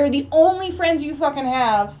that are the only friends you fucking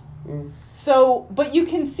have. So, but you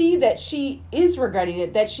can see that she is regretting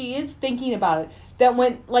it, that she is thinking about it. That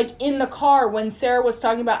when, like, in the car, when Sarah was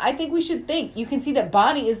talking about, I think we should think, you can see that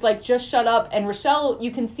Bonnie is like, just shut up. And Rochelle,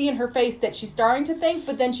 you can see in her face that she's starting to think,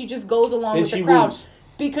 but then she just goes along Then with the she crowd. woos.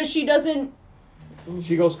 Because she doesn't,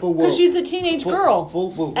 She goes full woo. because she's a teenage girl.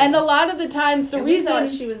 Full woo. And a lot of the times, the And we reason... thought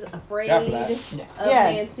she was afraid After that. of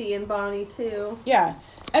Yeah. Nancy and Bonnie too. Yeah.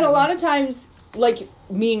 And a lot of times, like,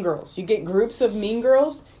 Mean Girls. You get groups of Mean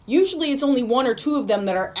Girls. Usually it's only one or two of them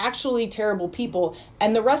that are actually terrible people,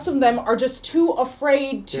 and the rest of them are just too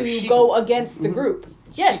afraid They're to sheeple. go against the group.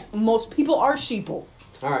 Yes, most people are sheeple.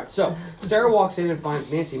 All right, so Sarah walks in and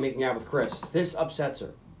finds Nancy making out with Chris. This upsets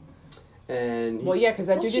her. And Well, yeah, because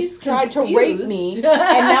that Well, dude she's just tried to rape me, confused.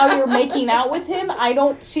 and now you're making out with him. I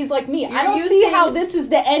don't. She's like me. I You're don't see using- how this is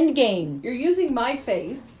the end game. You're using my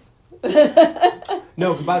face.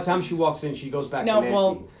 no, 'cause by the time she walks in, she goes back No, to Nancy,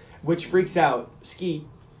 well- which freaks out Skeet,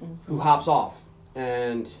 who hops off,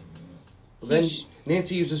 and then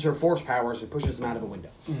Nancy uses her force powers and pushes him out of a window,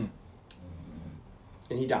 and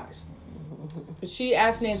he dies. She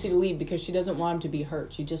asked Nancy to leave because she doesn't want him to be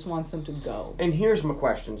hurt. She just wants him to go. And here's my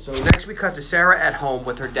question. So next we cut to Sarah at home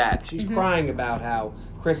with her dad. She's crying about how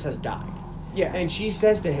Chris has died. Yeah. And she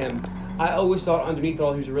says to him, I always thought underneath it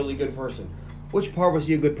all he was a really good person. Which part was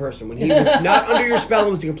he a good person? When he was not under your spell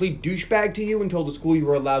and was a complete douchebag to you and told the school you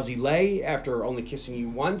were a lousy lay after only kissing you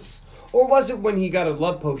once? Or was it when he got a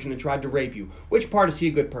love potion and tried to rape you? Which part is he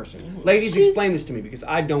a good person? Ladies, She's- explain this to me because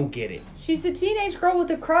I don't get it. She's a teenage girl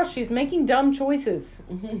with a crush. She's making dumb choices.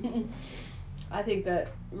 I think that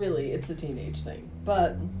really it's a teenage thing,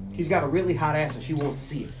 but He's got a really hot ass and she wants to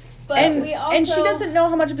see it. And, we also and she doesn't know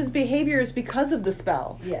how much of his behavior is because of the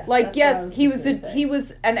spell. Yes, like that's what I yes, was he just was gonna say. he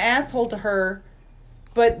was an asshole to her,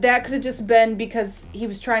 but that could have just been because he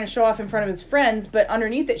was trying to show off in front of his friends. But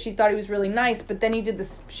underneath it, she thought he was really nice. But then he did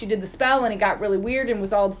this. She did the spell, and it got really weird and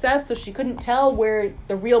was all obsessed. So she couldn't tell where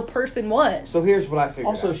the real person was. So here's what I figured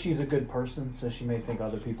Also, out. she's a good person, so she may think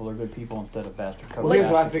other people are good people instead of faster cover. Well, here's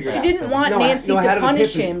what I figured she out. didn't want No, I- Nancy no, I had to an punish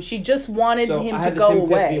epiphany. him. She just wanted So him I to had the go same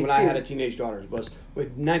epiphany away. when I too. had a teenage daughter. Was with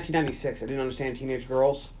 1996. I didn't understand teenage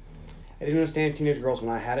girls. I didn't understand teenage girls when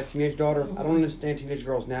I had a teenage daughter. I don't understand teenage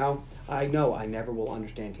girls now. I know I never will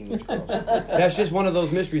understand teenage girls. That's just one of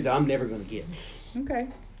those mysteries that I'm never going to get Okay.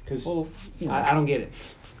 because Well, you know. I don't get it,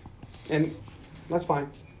 and that's fine.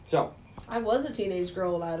 So I was a teenage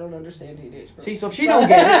girl and I don't understand teenage girls. see, so if she don't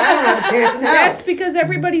get it, I don't have a chance in hell. That's because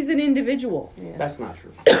everybody's an individual. Yeah. That's not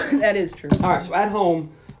true. That is true. All right, so at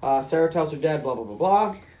home, Sarah tells her dad, blah blah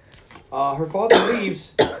blah blah. Her father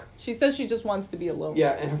leaves. She says she just wants to be alone.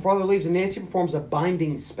 Yeah, and her father leaves, and Nancy performs a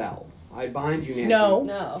binding spell. I bind you, Nancy. No.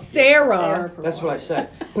 No. Sarah. That's what I said.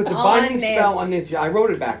 Puts a On binding Nancy. spell on Nancy. I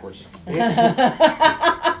wrote it backwards.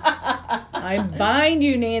 I bind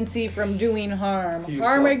you, Nancy, from doing harm. To yourself.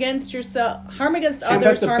 Harm against yourself. Harm against She others.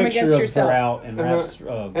 cuts a Harm picture against of yourself. her out and wraps.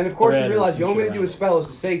 And of course, you thread or realize some the only way shit to do a around spell is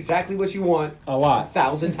to say exactly what you want it. A lot.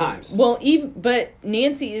 1,000 times. Well, but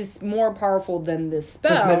Nancy is more powerful than this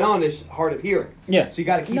Because spell. Manon is hard of hearing. Yeah. So you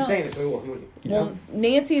got to keep No. saying it. So Well,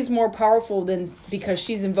 Nancy is more powerful than because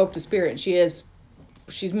she's invoked a spirit.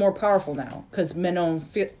 She's more powerful now because Manon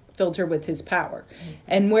filled her with his power,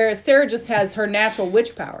 and whereas Sarah just has her natural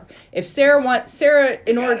witch power. If Sarah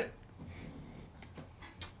in Got order. it.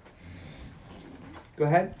 Go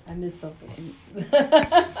ahead. I missed something.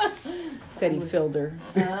 Said he filled her.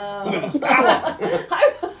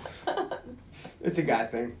 It's a guy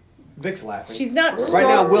thing. Vic's laughing. She's not strong. Right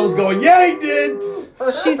now, Will's going, yeah, he did.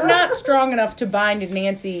 She's not strong enough to bind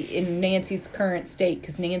Nancy in Nancy's current state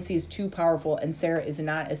because Nancy is too powerful and Sarah is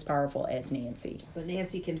not as powerful as Nancy. But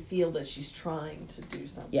Nancy can feel that she's trying to do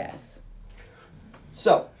something. Yes.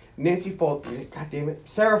 So, Nancy falls, God damn it.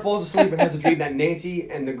 Sarah falls asleep and has a dream that Nancy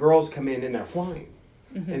and the girls come in and they're flying.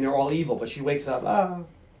 And they're all evil, but she wakes up,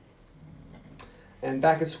 And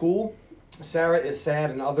back at school, Sarah is sad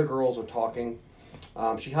and other girls are talking.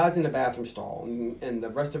 She hides in the bathroom stall, and the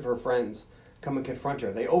rest of her friends come and confront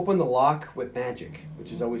her. They open the lock with magic,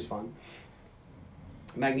 which is always fun.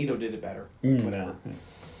 Magneto did it better. Whatever.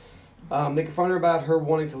 They confront her about her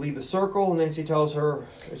wanting to leave the circle. Nancy tells her...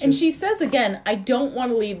 And she says again, I don't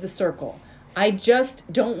want to leave the circle. I just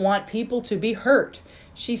don't want people to be hurt.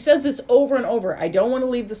 She says this over and over. I don't want to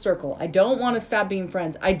leave the circle. I don't want to stop being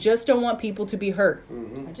friends. I just don't want people to be hurt.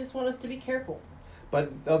 I just want us to be careful.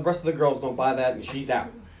 But the rest of the girls don't buy that, and she's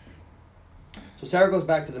out. So Sarah goes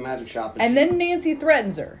back to the magic shop. And then Nancy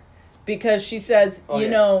threatens her because she says,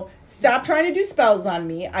 stop trying to do spells on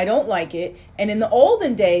me. I don't like it. And in the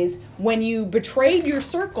olden days, when you betrayed your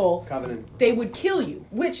circle, Covenant. they would kill you,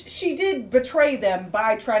 which she did betray them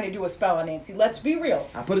by trying to do a spell on Nancy. Let's be real.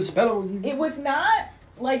 I put a spell on you. It was not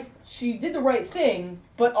like she did the right thing,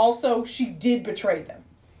 but also she did betray them.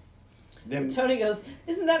 Then Tony goes,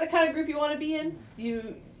 isn't that the kind of group you want to be in?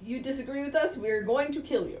 You disagree with us? We're going to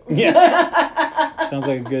kill you. Yeah. Sounds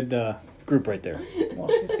like a good group right there. Well,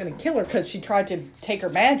 she's going to kill her because she tried to take her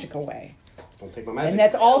magic away. don't take my magic. And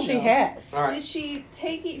that's all she No. has. All right. Did she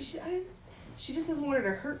take it? She just doesn't want her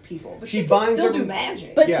to hurt people. But She she can binds still her- do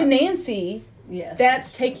magic. But Yeah. to Nancy, Yes.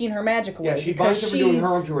 that's taking her magic away. Yeah, she because binds her from doing she's-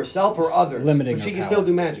 harm to herself or others. Limiting but she her can power. still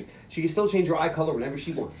do magic. She can still change her eye color whenever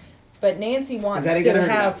she wants. But Nancy wants that ain't to gonna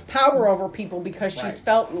hurt have power over people because she's Right.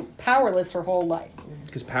 felt powerless her whole life.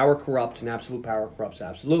 Because power corrupts and absolute power corrupts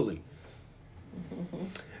absolutely.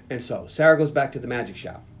 And so Sarah goes back to the magic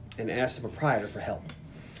shop and asks the proprietor for help.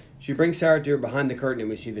 She brings Sarah to her behind the curtain, and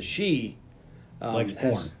we see that she Likes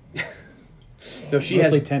porn. No, she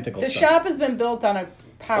Mostly has tentacle The stuff. shop has been built on a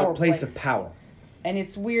power a place of power. And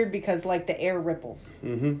it's weird because, like, the air ripples.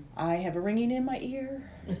 Mm-hmm. I have a ringing in my ear.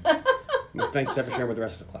 Thanks for sharing with the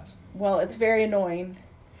rest of the class. Well, it's very annoying.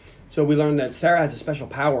 So we learned that Sarah has a special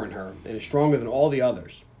power in her and is stronger than all the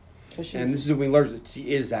others. 'Cause she's, And this is when we learned that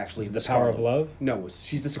she is actually Is it the the power of Scarlet. love? No,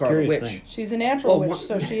 she's the Scarlet Curious Witch. thing. she's a natural witch,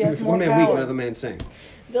 so she has more one man power. weak, another man sing.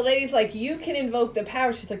 The lady's like, you can invoke the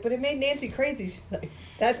power. She's like, but it made Nancy crazy. She's like,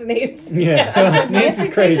 that's Nancy. Yeah, Nancy's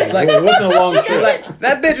crazy. Like- it wasn't a long She's trip. like,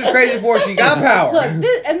 that bitch was crazy before she got power. Look,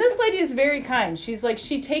 this lady is very kind. She's like,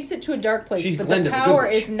 she takes it to a dark place, She's but Glinda, the the good power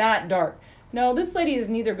witch. is not dark. No, this lady is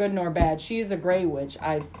neither good nor bad. She is a gray witch,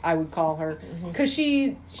 I would call her. Because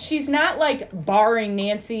she's not, like, barring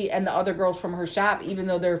Nancy and the other girls from her shop, even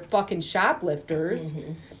though they're fucking shoplifters.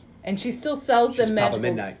 And she still sells She's them Papa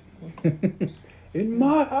magical... Midnight. In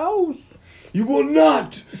my house. You will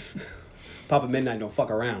not. Papa Midnight don't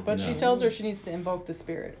fuck around. But she tells her she needs to invoke the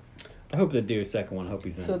spirit. I hope they do a second one. I hope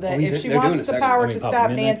he's in So it. that he's if in- she they're doing wants a the second power one. I mean, to Papa stop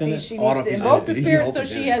Midnight's in Nancy, it? she Oh, I needs don't to think invoke so. the He spirit hope so he's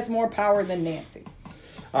she in it. has more power than Nancy.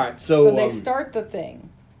 All right, So they start the thing.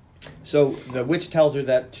 So the witch tells her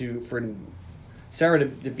that for Sarah to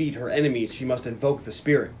defeat her enemies, she must invoke the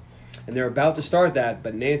spirit, and they're about to start that,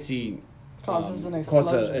 but Nancy Causes an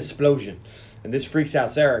causes explosion. an explosion, and this freaks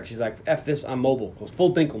out Sarah. She's like, "F this, I'm mobile." Goes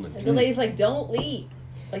full Dinkelman. And the lady's like, don't leave.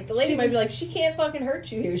 Like, the lady might be like, she can't fucking hurt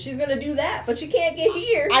you here. She's going to do that, but she can't get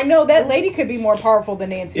here. I know that lady could be more powerful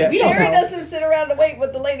than Nancy. Yeah. We don't Sherry know. doesn't sit around and wait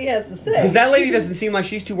what the lady has to say. Because that lady doesn't seem like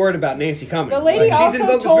she's too worried about Nancy coming. The lady like, also she's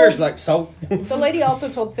invoked the told- spirit. She's like, so. The lady also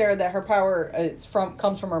told Sarah that her power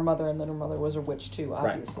comes from her mother, and that her mother was a witch too.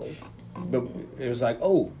 Obviously, But it was like,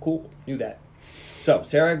 oh, cool, knew that. So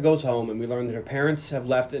Sarah goes home, and we learn that her parents have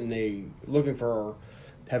left, and they looking for her,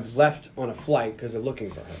 have left on a flight because they're looking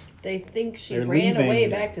for her. They think she They're ran away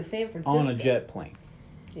leaving back to San Francisco. on a jet plane.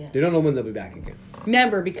 They don't know when they'll be back again.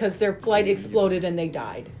 never, because their flight exploded and they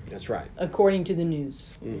died, That's right. according to the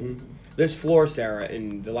news. This floor, Sarah,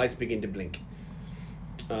 and the lights begin to blink.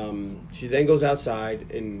 She then goes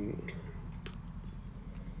outside and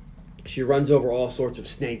she runs over all sorts of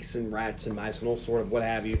snakes and rats and mice and all sort of what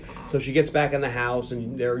have you. So she gets back in the house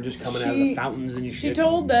and they're just coming out of the fountains and She shit.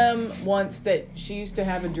 told them once that she used to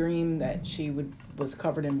have a dream that she was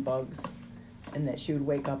covered in bugs, and that she would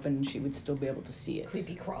wake up and she would still be able to see it.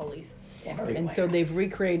 Creepy crawlies. And so they've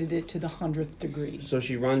recreated it to the 100th degree. So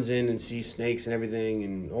she runs in and sees snakes and everything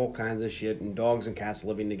and all kinds of shit and dogs and cats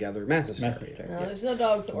living together. Massive Massive scary. scary. No, there's no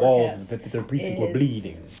dogs or Walls cats. in the 53rd precinct were It's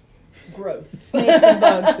bleeding. Gross. Snakes and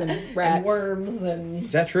bugs and rats. And worms and...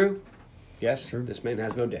 Is that true? Yes, true. This man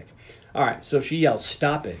has no dick. All right, so she yells,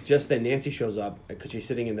 "Stop it!" Just then, Nancy shows up because she's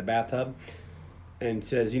sitting in the bathtub and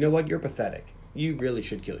says, "You know what? You're pathetic. You really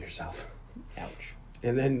should kill yourself." Ouch.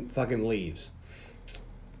 And then fucking leaves.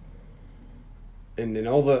 And then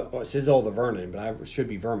it says all the Vernon, but it should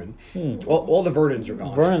be Vermin. All the Vernons are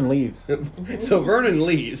gone. Vernon leaves. So Vernon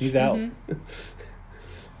leaves. He's out.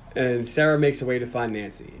 And Sarah makes her way to find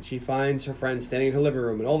Nancy. And she finds her friend standing in her living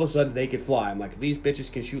room, and all of a sudden they could fly. I'm like, if these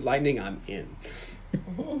bitches can shoot lightning, I'm in.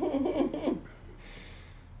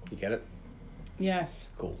 You get it? Yes.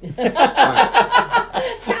 Cool.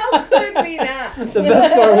 How could we not? The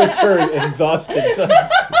best part was her exhausted. So,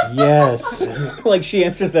 yes. Like she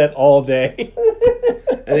answers that all day.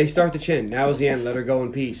 And they start to chant, "Now is the end, let her go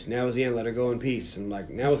in peace. Now is the end, let her go in peace." And I'm like,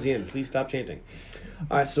 now is the end, please stop chanting.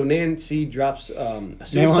 All right, so Nancy drops a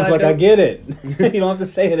suicide Everyone's like, note. I get it. You don't have to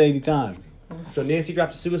say it 80 times. So Nancy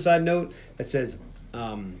drops a suicide note that says,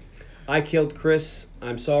 "I killed Chris,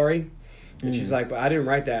 I'm sorry." And she's like, "But I didn't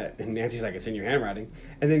write that." And Nancy's like, "It's in your handwriting."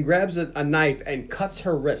 And then grabs a knife and cuts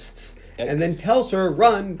her wrists. And then Yikes. tells her,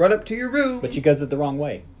 run up to your room. But she does it the wrong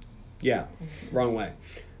way. Yeah, wrong way.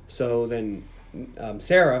 So then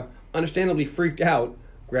Sarah, understandably freaked out,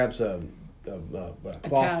 grabs a cloth or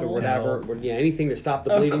towel. whatever. Yeah, anything to stop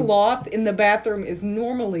the A bleeding. cloth in the bathroom is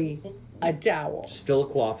normally a towel. Still a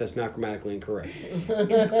cloth, that's not grammatically incorrect.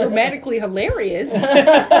 It's grammatically hilarious.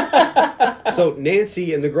 So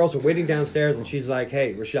Nancy and the girls are waiting downstairs, and she's like,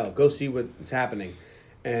 "Hey, Rochelle, go see what's happening."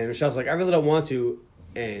 And Rochelle's like, "I really don't want to."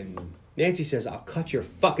 And Nancy says, "I'll cut your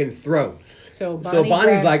fucking throat." So Bonnie's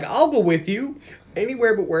grabbed- like, "I'll go with you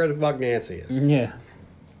anywhere but where the fuck Nancy is." Yeah.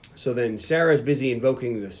 So then Sarah's busy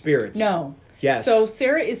invoking the spirits. No. Yes. So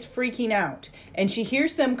Sarah is freaking out, and she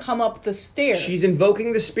hears them come up the stairs. She's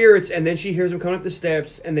invoking the spirits, and then she hears them coming up the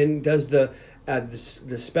steps, and then does the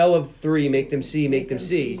spell of 3, make them see, make them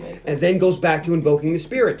see, and then goes back to invoking the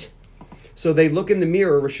spirit. So they look in the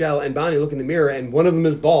mirror, Rochelle and Bonnie look in the mirror, and one of them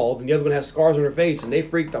is bald, and the other one has scars on her face, and they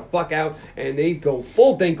freak the fuck out, and they go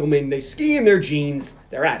full Dinkelman, they ski in their jeans,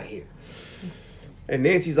 they're out of here. And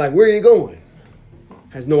Nancy's like, where are you going?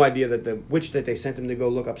 Has no idea that the witch that they sent him to go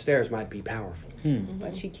look upstairs might be powerful.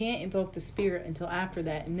 But she can't invoke the spirit until after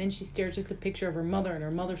that. And then she stares at the picture of her mother, and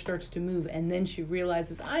her mother starts to move. And then she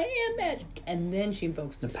realizes, I am magic. And then she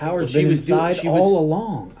invokes the The spirit. power's Well, been inside all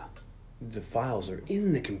along. The files are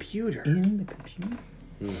in the computer. In the computer.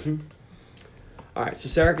 All right, so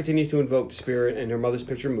Sarah continues to invoke the spirit, and her mother's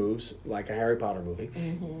picture moves like a Harry Potter movie.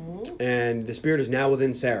 And the spirit is now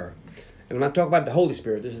within Sarah. And I'm not talking about the Holy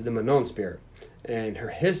Spirit. This is the Manon spirit. And her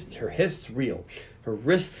hist's real. Her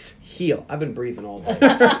wrists heal. I've been breathing all day.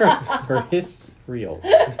 Her hiss real.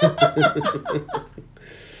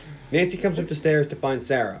 Nancy comes up the stairs to find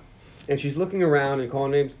Sarah. And she's looking around and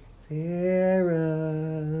calling names.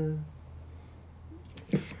 Sarah.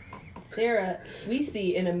 Sarah, we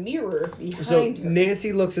see in a mirror behind So her.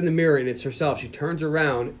 Nancy looks in the mirror and it's herself. She turns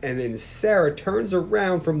around and then Sarah turns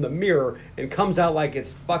around from the mirror and comes out like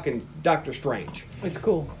it's fucking Doctor Strange It's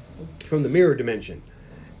cool. from the mirror dimension.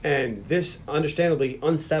 And this understandably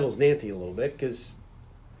unsettles Nancy a little bit because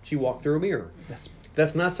she walked through a mirror.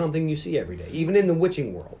 That's not something you see every day, even in the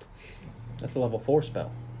witching world. That's a level 4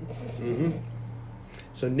 spell.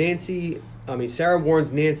 So Sarah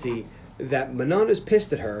warns Nancy that Manon is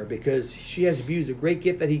pissed at her because she has abused a great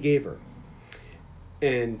gift that he gave her.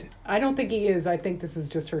 And I don't think he is. I think this is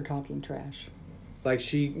just her talking trash.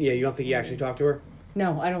 you don't think he actually talked to her?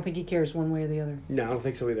 No, I don't think he cares one way or the other. No, I don't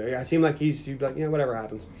think so either. Yeah, it seemed like he's like, yeah, whatever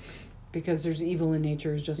happens. Because there's evil in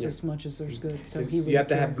nature just as much as there's good. So he would You have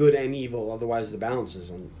to have good and evil, otherwise the balance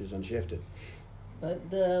is unshifted.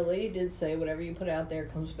 But the lady did say whatever you put out there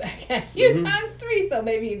comes back at you times 3. So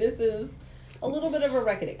maybe this is a little bit of a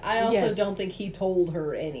reckoning. I also don't think he told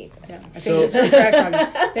her anything. Yeah, I think it's her trash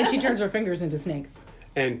talking. Then she turns her fingers into snakes,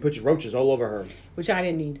 And puts roaches all over her. which I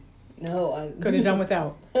didn't need. No, I Could have done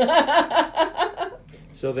without.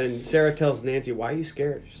 So then Sarah tells Nancy, why are you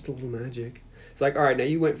scared? Just a little magic. It's like, all right, now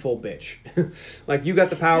you went full bitch. Like, you got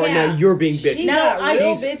the power, now you're being bitchy. She got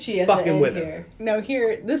real She's bitchy at the fucking end with her. here. No,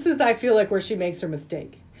 this is, I feel like, where she makes her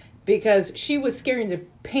mistake. Because she was scaring the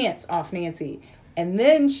pants off Nancy. And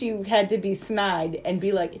then she had to be snide and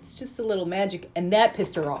be like, it's just a little magic. And that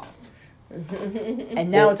pissed her off.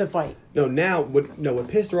 And now it's a fight. No, what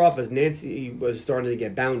pissed her off is Nancy was starting to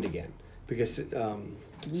get bound again. Because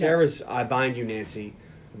Sarah's, I bind you, Nancy.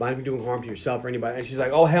 I bind you from doing harm to yourself or anybody. And she's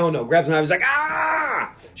like, oh, hell no. Grabs an knife, is like,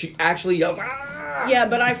 ah! She actually yells, ah! Yeah,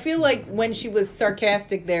 but I feel like when she was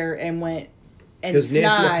sarcastic there and went and Because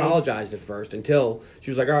Nancy snide. apologized at first until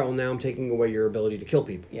she was like, all right, well, now I'm taking away your ability to kill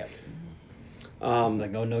people. Yep. It's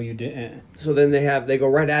like, oh no, you didn't. So then they go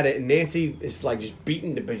right at it, and Nancy is like just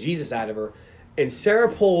beating the bejesus out of her. And Sarah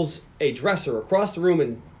pulls a dresser across the room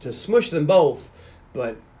and to smush them both,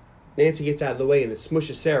 but Nancy gets out of the way and it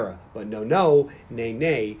smushes Sarah. But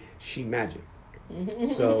nay, she magic.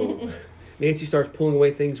 So Nancy starts pulling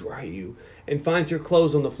away things, where are you? And finds her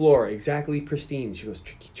clothes on the floor, exactly pristine. She goes,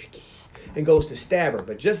 tricky, and goes to stab her.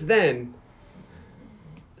 But just then,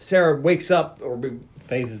 Sarah wakes up, or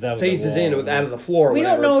Phases out. out of the floor. Or We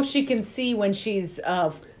whatever. don't know if she can see when she's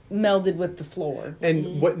melded with the floor.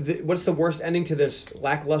 And what's the worst ending to this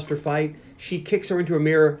lackluster fight? She kicks her into a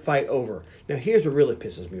mirror, fight over. Now here's what really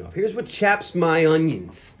pisses me off. Here's what chaps my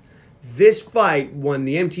onions. This fight won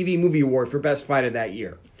the MTV Movie Award for Best Fight of that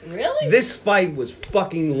year. Really? This fight was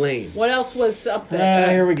fucking lame. What else was up there?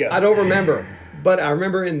 Here we go. I don't remember. But I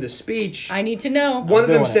remember in the speech, I need to know. one of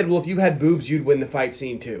them Go ahead. said, well, if you had boobs, you'd win the fight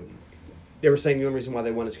scene too. They were saying the only reason why they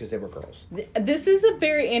won is because they were girls. This is a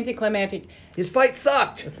very anticlimactic. His fight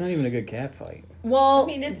sucked. That's not even a good cat fight. Well, I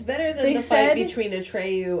mean, it's better than They the fight said- between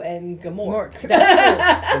Atreyu and Gamork. Mork,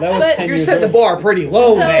 that's So that was But 10 You're years setting the old. bar pretty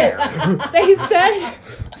low there. true. They said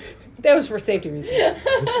that was for safety reasons.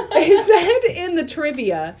 They said in the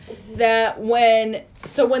trivia that when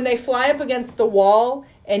they fly up against the wall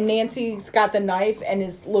and Nancy's got the knife and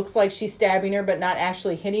looks like she's stabbing her but not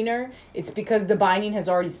actually hitting her, it's because the binding has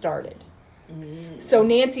already started. So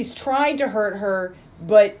Nancy's trying to hurt her,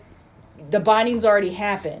 but the binding's already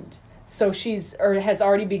happened. So has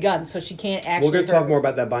already begun, so she can't actually We're going to hurt talk her. more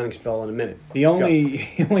about that binding spell in a minute. The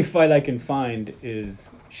only fight I can find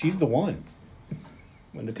is she's the one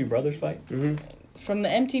when the two brothers fight. From the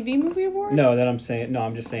MTV Movie Awards? No, that I'm saying. No,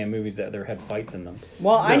 I'm just saying movies that there had fights in them.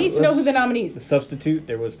 Well, I need to know who the The nominees. Substitute,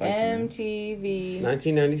 there was fights in them. MTV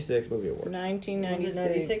 1996 movie awards. 1996. Was it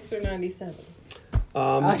 96 or 97?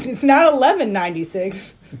 It's not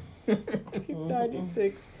 1196.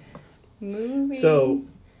 96 movie. So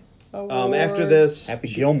award, after this, Happy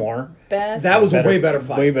Gilmore. best. that was a way better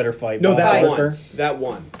fight. Way better fight. No, Bob that Barker. won. That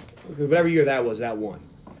won. Because whatever year that was, that won.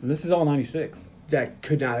 And this is all 96. That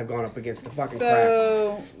could not have gone up against the fucking crap.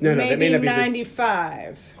 So No, that may maybe not be this-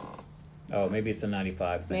 95. Oh, maybe it's a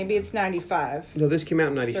 95 thing. Maybe it's 95. No, this came out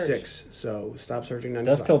in 96, so stop searching 95.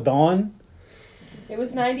 Dust Till Dawn It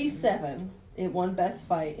was 97. It won Best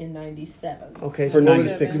Fight in 97. Okay, so For what was-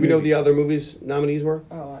 96 do we know movies. the other movies nominees were?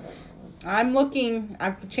 Oh, I don't know. I'm looking.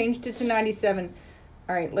 I've changed it to 97.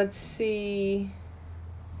 All right, let's see.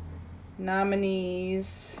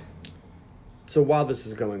 Nominees. So while this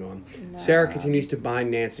is going on, Sarah continues to bind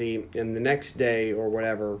Nancy, and the next day or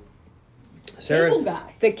whatever, Sarah. Cable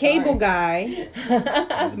Guy. The Cable Sorry. Guy.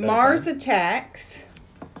 That's a better Mars fight. Attacks.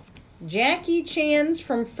 Jackie Chan's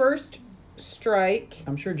from First Strike.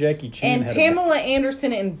 I'm sure Jackie Chan And had Pamela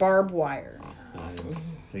Anderson in Barbed Wire. I didn't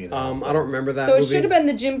see that. I don't remember that So it movie. should have been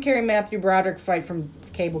the Jim Carrey Matthew Broderick fight from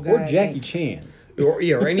Cable Guy. or I Jackie think. Chan.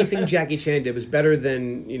 or anything Jackie Chan did was better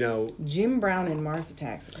than, Jim Brown in Mars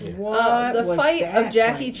Attacks. The What was fight that of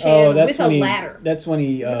Jackie fight? Chan with a when he, ladder. That's when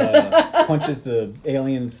he punches the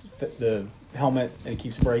aliens, the helmet, and he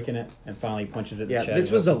keeps breaking it, and finally punches it. Yeah, and this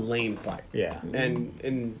was a shatters lame fight. it. Yeah.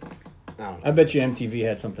 And I don't know. I bet you MTV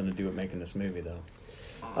had something to do with making this movie, though.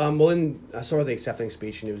 I saw the accepting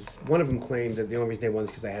speech, and it was one of them claimed that the only reason they won is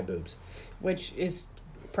because they had boobs. Which is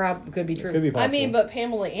could be true. Could be possible. I mean, but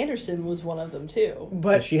Pamela Anderson was one of them too. Does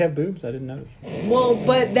But she have boobs? I didn't notice.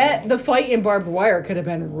 the fight in Barbed Wire could have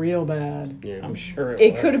been real bad. Yeah, I'm sure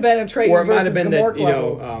It was. could have been a trade or it might versus have been Gamork that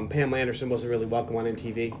levels. Pamela Anderson wasn't really welcome on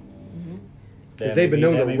MTV That because they've been maybe-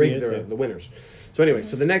 known to that maybe rig it too. the winners. So anyway,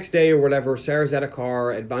 so the next day or whatever, Sarah's at a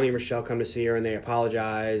car, and Bonnie and Rochelle come to see her, and they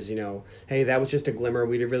apologize. Hey, that was just a glimmer.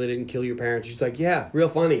 We really didn't kill your parents. She's like, yeah, real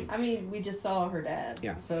funny. I mean, we just saw her dad.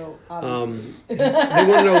 Yeah. So obviously. They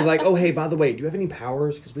want to know, like, oh, hey, by the way, do you have any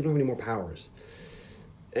powers? Because we don't have any more powers.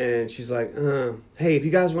 And she's like, hey, if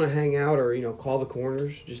you guys want to hang out or, call the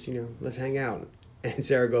corners, just, let's hang out. And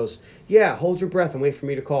Sarah goes, yeah, hold your breath and wait for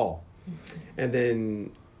me to call. And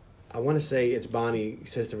then I want to say it's Bonnie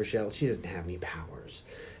says to Rochelle, she doesn't have any powers.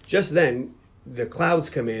 Just then, the clouds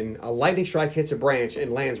come in, a lightning strike hits a branch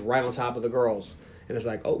and lands right on top of the girls. And it's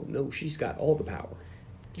like, oh, no, she's got all the power.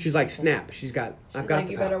 She's like, snap. I've She's got like,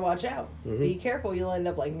 the you power. better watch out. Mhm. Be careful, you'll end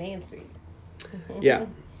up like Nancy. Yeah.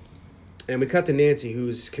 And we cut to Nancy,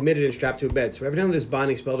 who's committed and strapped to a bed. So evidently this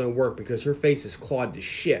bonding spell didn't work because her face is clawed to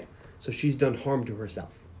shit. So she's done harm to herself.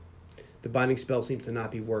 The bonding spell seems to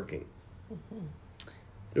not be working.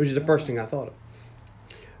 Which is the first thing I thought of.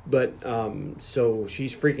 But, so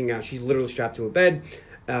she's freaking out. She's literally strapped to a bed.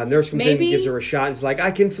 Nurse comes in and Maybe- gives her a shot. And it's like, I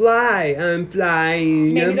can fly. I'm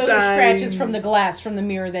flying. Maybe I'm those are flying. scratches from the glass from the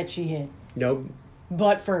mirror that she hit. Nope.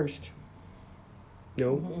 But first.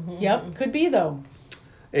 Nope. Yep, could be though.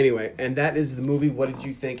 Anyway, and that is the movie. What did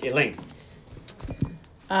you think? Elaine.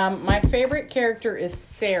 My favorite character is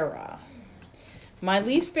Sarah. My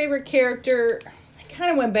least favorite character, I kind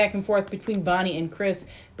of went back and forth between Bonnie and Chris,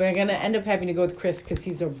 but I'm going to end up having to go with Chris because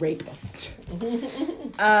he's a rapist.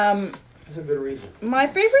 That's a good reason. My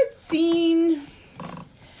favorite scene,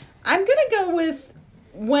 I'm going to go with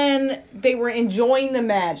when they were enjoying the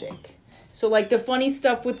magic. So like the funny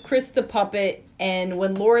stuff with Chris the puppet and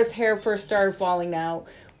when Laura's hair first started falling out,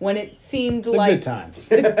 when it seemed The like good times.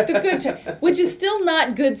 the good time, which is still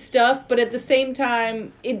not good stuff, but at the same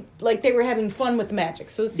time, it like they were having fun with the magic.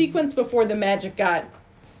 So the sequence before the magic got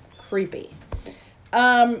creepy.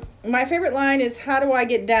 My favorite line is, "How do I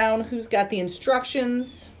get down? Who's got the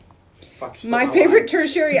instructions?" Fuck, My favorite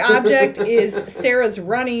tertiary object is Sarah's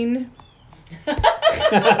running.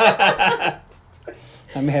 I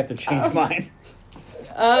may have to change mine.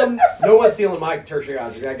 No one's stealing my tertiary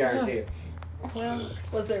object, I guarantee it. Well,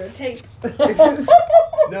 was there a tape?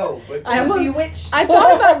 No, but I'm a- Bewitched. I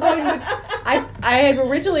thought about going with. I had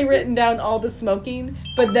originally written down all the smoking,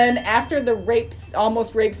 but then after the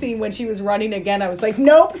almost rape scene when she was running again, I was like,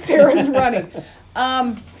 nope, Sarah's running.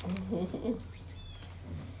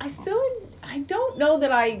 I don't know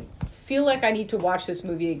that I feel like I need to watch this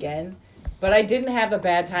movie again, but I didn't have a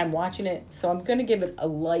bad time watching it, so I'm gonna give it a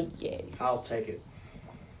light yay. I'll take it.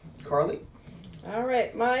 Carly? All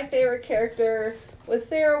right, my favorite character was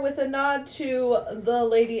Sarah with a nod to the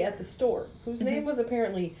lady at the store, whose name was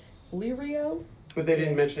apparently Lirio. But they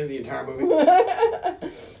didn't mention it in the entire movie.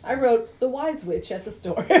 I wrote the wise witch at the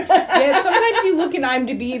store. Yeah, sometimes you look in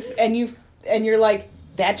IMDb and you're like,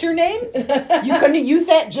 that's your name? You couldn't have used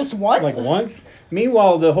that just once? Like once.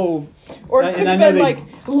 Meanwhile, the whole Or it could have been like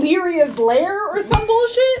Lyria's Lair or some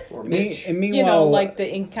bullshit. Or Mitch. and meanwhile, You know, like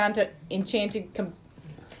the enchanted.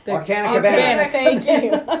 Arcana Cabana. Thank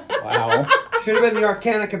you. wow. Should have been the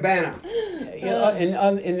Arcana Cabana. Yeah,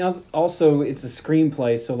 and also it's a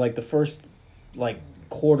screenplay, so like the first like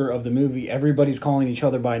quarter of the movie, everybody's calling each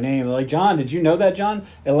other by name. They're like, John, did you know that, John?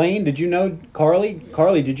 Elaine, did you know Carly?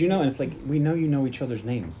 Carly, did you know? And it's like, we know you know each other's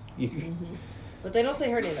names. But they don't say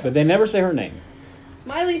her name. But they never say her name.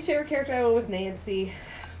 My least favorite character, I went with Nancy.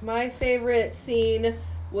 My favorite scene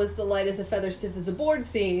was the light as a feather, stiff as a board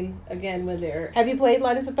scene. Again, when they're... Have you played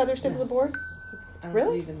Light as a Feather, Stiff as a Board? I don't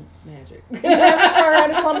Really? believe in magic. You never at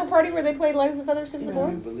a slumber party where they played Light as a Feather, Stiff as a I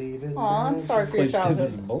Board? believe in Aw, I'm magic. sorry for your Plays stiff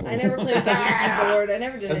as a childhood. bowl. I never played with the Ouija board. I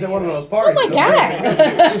never did That's any at one of of those those. parties. Oh my God.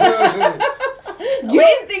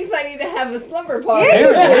 Lane thinks I need to have a slumber party.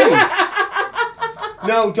 Apparently.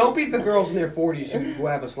 No, don't beat the girls in their 40s who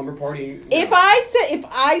have a slumber party. No. If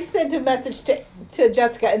I sent a message to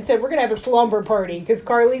Jessica and said we're gonna have a slumber party because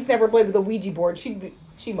Carly's never played with a Ouija board, she might.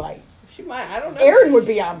 She might. I don't know. Erin would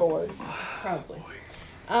be on board. Probably.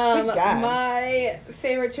 Good God. My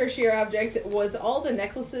favorite tertiary object was all the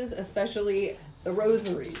necklaces, especially the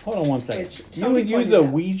rosary. Hold on one second. Which You Tony would use pointed a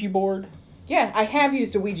out. Ouija board? Yeah, I have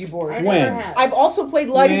used a Ouija board. I When? never have. I've also played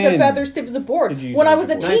Light as a When? Feather, Stiff as a Board Did you use when a I was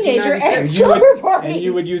a Ouija board? teenager at 1996. slumber parties. And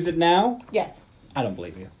you would use it now? Yes. I don't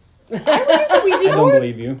believe you. I would use a I Ouija don't board.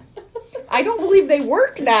 believe you. I don't believe they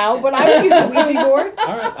work now, but I would use a Ouija board.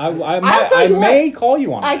 All right. I'll tell I you what. may call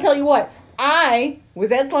you on I that. tell you what, I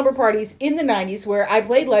was at slumber parties in the 90s where I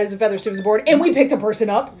played Light as a Feather, Stiff as a Board, and we picked a person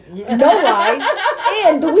up. No lie.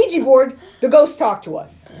 And the Ouija board, the ghost talked to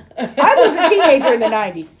us. I was a teenager in the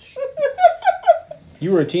 90s.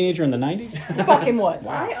 You were a teenager in the 90s? Fucking was.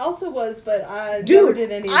 I also was, but I never Dude,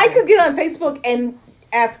 did any of I this. could get on Facebook and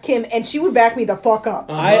ask Kim, and she would back me the fuck up.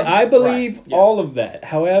 I believe Right, yeah. all of that.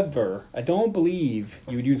 However, I don't believe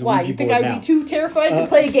you would use a Why? Ouija You think board I'd now. be too terrified to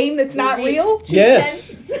play a game that's not Would be real? too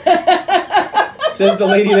Yes. tense. Says the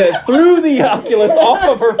lady that threw the Oculus off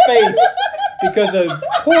of her face because a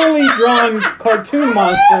poorly drawn cartoon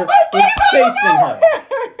monster was chasing her.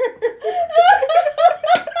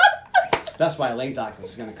 That's why Elaine's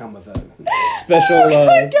Oculus is going to come with a... Special Oh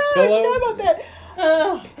my God, I pillow. forgot about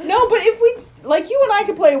that. No, but if we, like you and I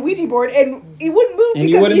could play a Ouija board and it wouldn't move And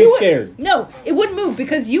because you wouldn't be scared. No, it wouldn't move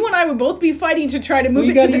because you and I would both be fighting to try to move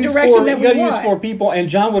You it to gotta the use direction four- that you we gotta want. use 4 people, and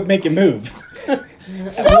John would make it move.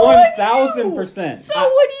 So would you. 1000%. So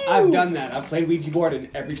would you. I've done that. I've played Ouija board, and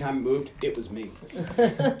every time it moved, it was me.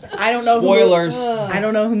 I don't know. Spoilers. I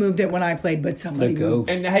don't know who moved it when I played, but somebody The moved.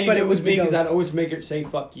 ghost. And how you But knew it it was was the me because ghost. I'd always make it say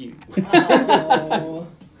 "fuck you." Oh.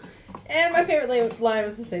 And my favorite line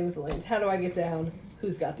was the same as Elaine's. How do I get down?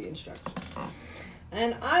 Who's got the instructions?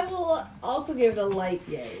 And I will also give it a light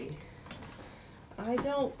yay. I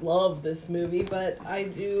don't love this movie, but I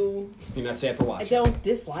do. You're not sad for I watching. don't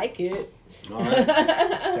dislike it. All right,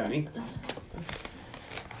 Tony.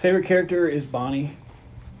 Favorite character is Bonnie,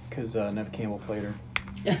 because Neve Campbell played her.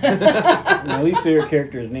 My least favorite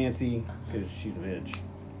character is Nancy, because she's a bitch.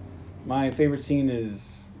 My favorite scene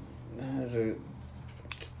is...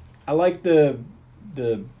 I like the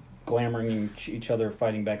glamoring each other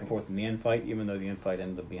fighting back and forth in the end fight, even though the end fight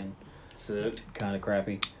ended up being So, kind of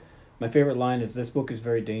crappy. My favorite line is, "This book is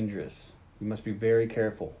very dangerous. You must be very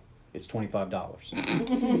careful. It's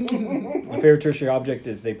 $25. My favorite tertiary object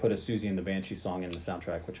is they put a Susie and the Banshees song in the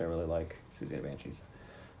soundtrack, which I really like. Susie and the Banshees.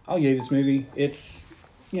 I'll yay this movie. It's,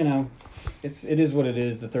 you know, it is what it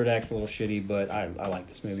is. The third act's a little shitty, but I like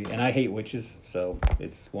this movie. And I hate witches, so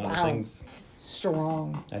it's one of the Wow. things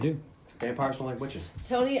Strong. I do. vampires don't like witches.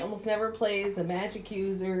 Tony almost never plays a magic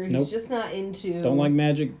user. He's Nope. just not into. Don't like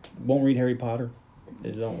magic. Won't read Harry Potter. I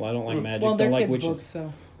don't like magic. Well, they're don't like kids' witches. books,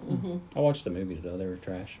 so. I watched the movies though; they were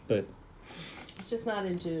trash. But He's just not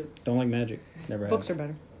into. don't like magic. Never have. Books are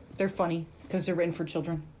better. They're funny because they're written for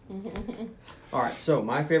children. All right, so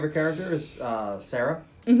my favorite character is Sarah.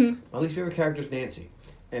 Mm-hmm. My least favorite character is Nancy.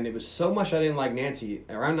 And it was so much I didn't like Nancy.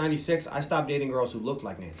 Around 96, I stopped dating girls who looked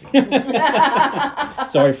like Nancy.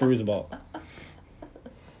 Sorry for Roosevelt.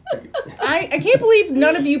 I can't believe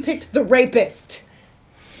none of you picked the rapist.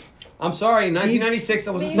 I'm sorry, in 1996,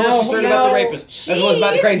 I wasn't so No, concerned about the no, rapist. I was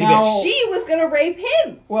about the crazy No. bitch. She was gonna rape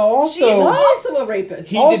him. Well, She's also, also a rapist.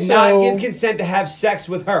 He Also- did not give consent to have sex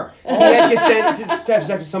with her. He had consent to have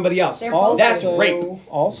sex with somebody else. They're both That's also, rape.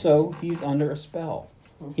 Also, he's under a spell.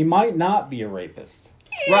 He might not be a rapist.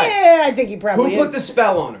 Right. Yeah, I think he probably Who put is. the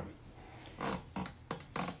spell on her?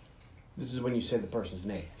 This is when you say the person's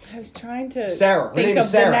name. I was trying to Sarah. Her think name of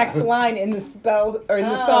is Sarah. the next line in the spell or in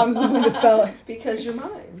the song. The spell. Because you're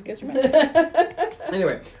mine. Guess you're mine.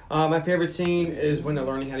 Anyway, my favorite scene is when they're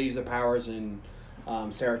learning how to use their powers and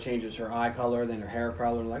Sarah changes her eye color, then her hair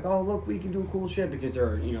color. Like, oh look, we can do cool shit because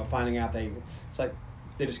they're finding out it's like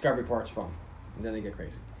the discovery part's fun, and then they get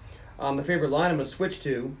crazy. The favorite line I'm gonna switch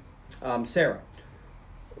to, Sarah.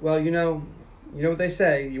 Well, you know what they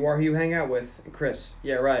say. You are who you hang out with. And Chris.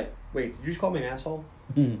 Yeah, right. Wait, did you just call me an asshole?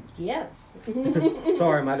 Yes.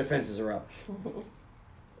 Sorry, my defenses are up.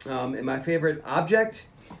 And my favorite object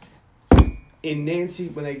in Nancy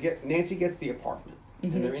Nancy gets the apartment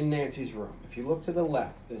and they're in Nancy's room. If you look to the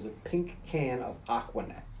left, there's a pink can of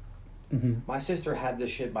Aquanet. My sister had this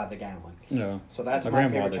shit by the gallon. No. So that's My my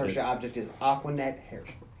favorite grandfather tertiary did. object is Aquanet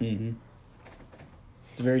hairspray.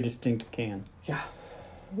 It's a very distinct can. Yeah.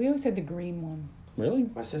 We always had the green one. Really?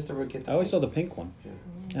 My sister would get the I always saw pink the pink one. Yeah.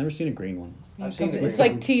 I've never seen a green one. I've seen the green It's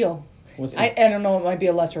like teal. What's I don't know. It might be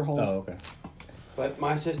a lesser hold. Oh, okay. But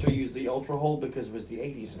my sister used the Ultra Hold because it was the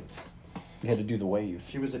 80s. And You had to do the wave.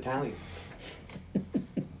 she was Italian.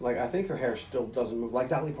 Like, I think her hair still doesn't move like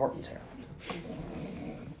Dolly Parton's hair.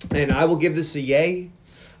 And I will give this a yay.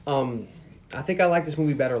 I think I liked this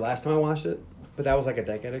movie better last time I watched it, but that was like a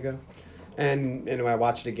decade ago. And when I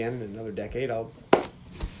watch it again in another decade, I'll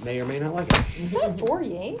may or may not like it. Is that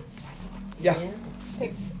 48? Yeah.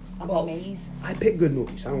 It's Well, amazing. I pick good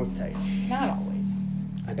movies. I don't know what to tell you. Not always.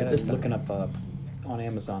 I I did this was time. looking up on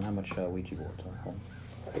Amazon how much Ouija boards are.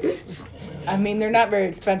 I mean, they're not very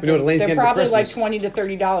expensive. You know what Elaine's They're getting for probably like Christmas? $20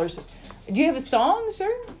 to $30. Do you have a song, sir?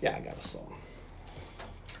 Yeah, I got a song.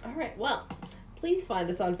 All right. Well, please find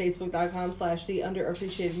us on Facebook.com/The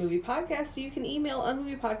Underappreciated Movie Podcast. You can email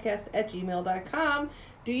unmoviepodcast@gmail.com.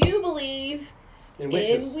 Do you believe In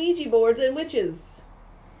witches. in Ouija boards and witches?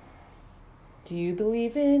 Do you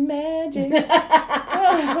believe in magic? Do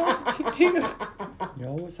you? You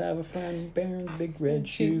always have a friend bearing big red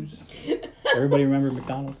shoes. Everybody remember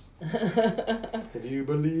McDonald's? If you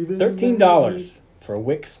believe in $13 for a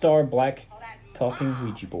Wick Star Black talking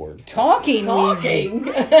Ouija board. Talking.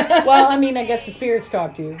 Well, I mean, I guess the spirits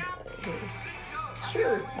talk to you.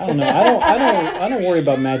 Sure. I don't know. I don't worry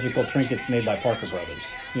about magical trinkets made by Parker Brothers.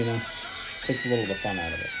 You know, takes a little of the fun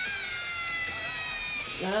out of it.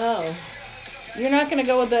 Oh. You're not going to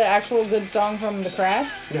go with the actual good song from The Crash?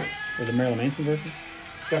 No. Or the Marilyn Manson version.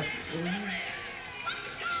 Yeah.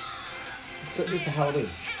 It's the Halloween.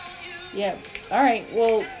 Yeah. All right.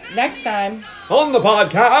 Well, next time. On the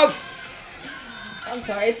podcast! I'm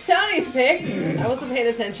sorry. It's Tony's pick. I wasn't paying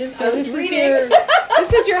attention. So I was this is reading. your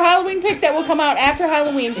this is your Halloween pick that will come out after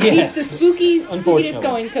Halloween to Yes. keep the spookiness Unfortunately.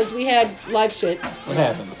 going because we had live shit. What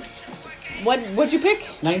happens? What'd you pick?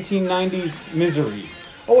 1990s Misery.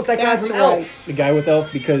 Oh, with that guy That's from right. Elf. The guy with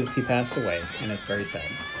Elf because he passed away, and it's very sad.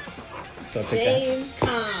 So I picked James Caan.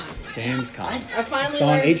 that. James Caan. I finally It's on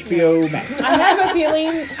learned his HBO Max. I have a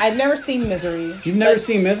feeling I've never seen Misery. You've never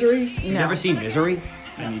seen Misery? You've never seen Misery?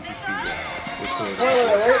 I need to see Spoiler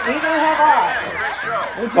alert, neither have I.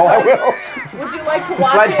 Oh, I will. Would you like to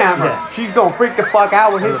watch Sledgehammer. Yes. She's gonna freak the fuck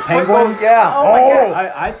out with his penguin? Yeah. Oh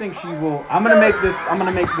my I think she will. I'm gonna make this. it?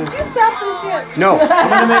 Stop this shit. No. I'm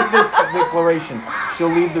gonna make this declaration. She'll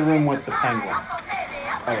leave the room with the penguin. Oh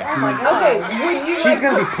yeah. Okay, would you She's like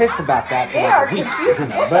gonna be pissed about that for They like are a week.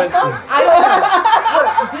 confused. But I don't know.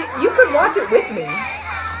 Look, you could watch it with me.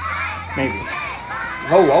 maybe.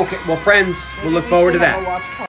 Oh, okay. Well, friends, we'll look forward to that. Watch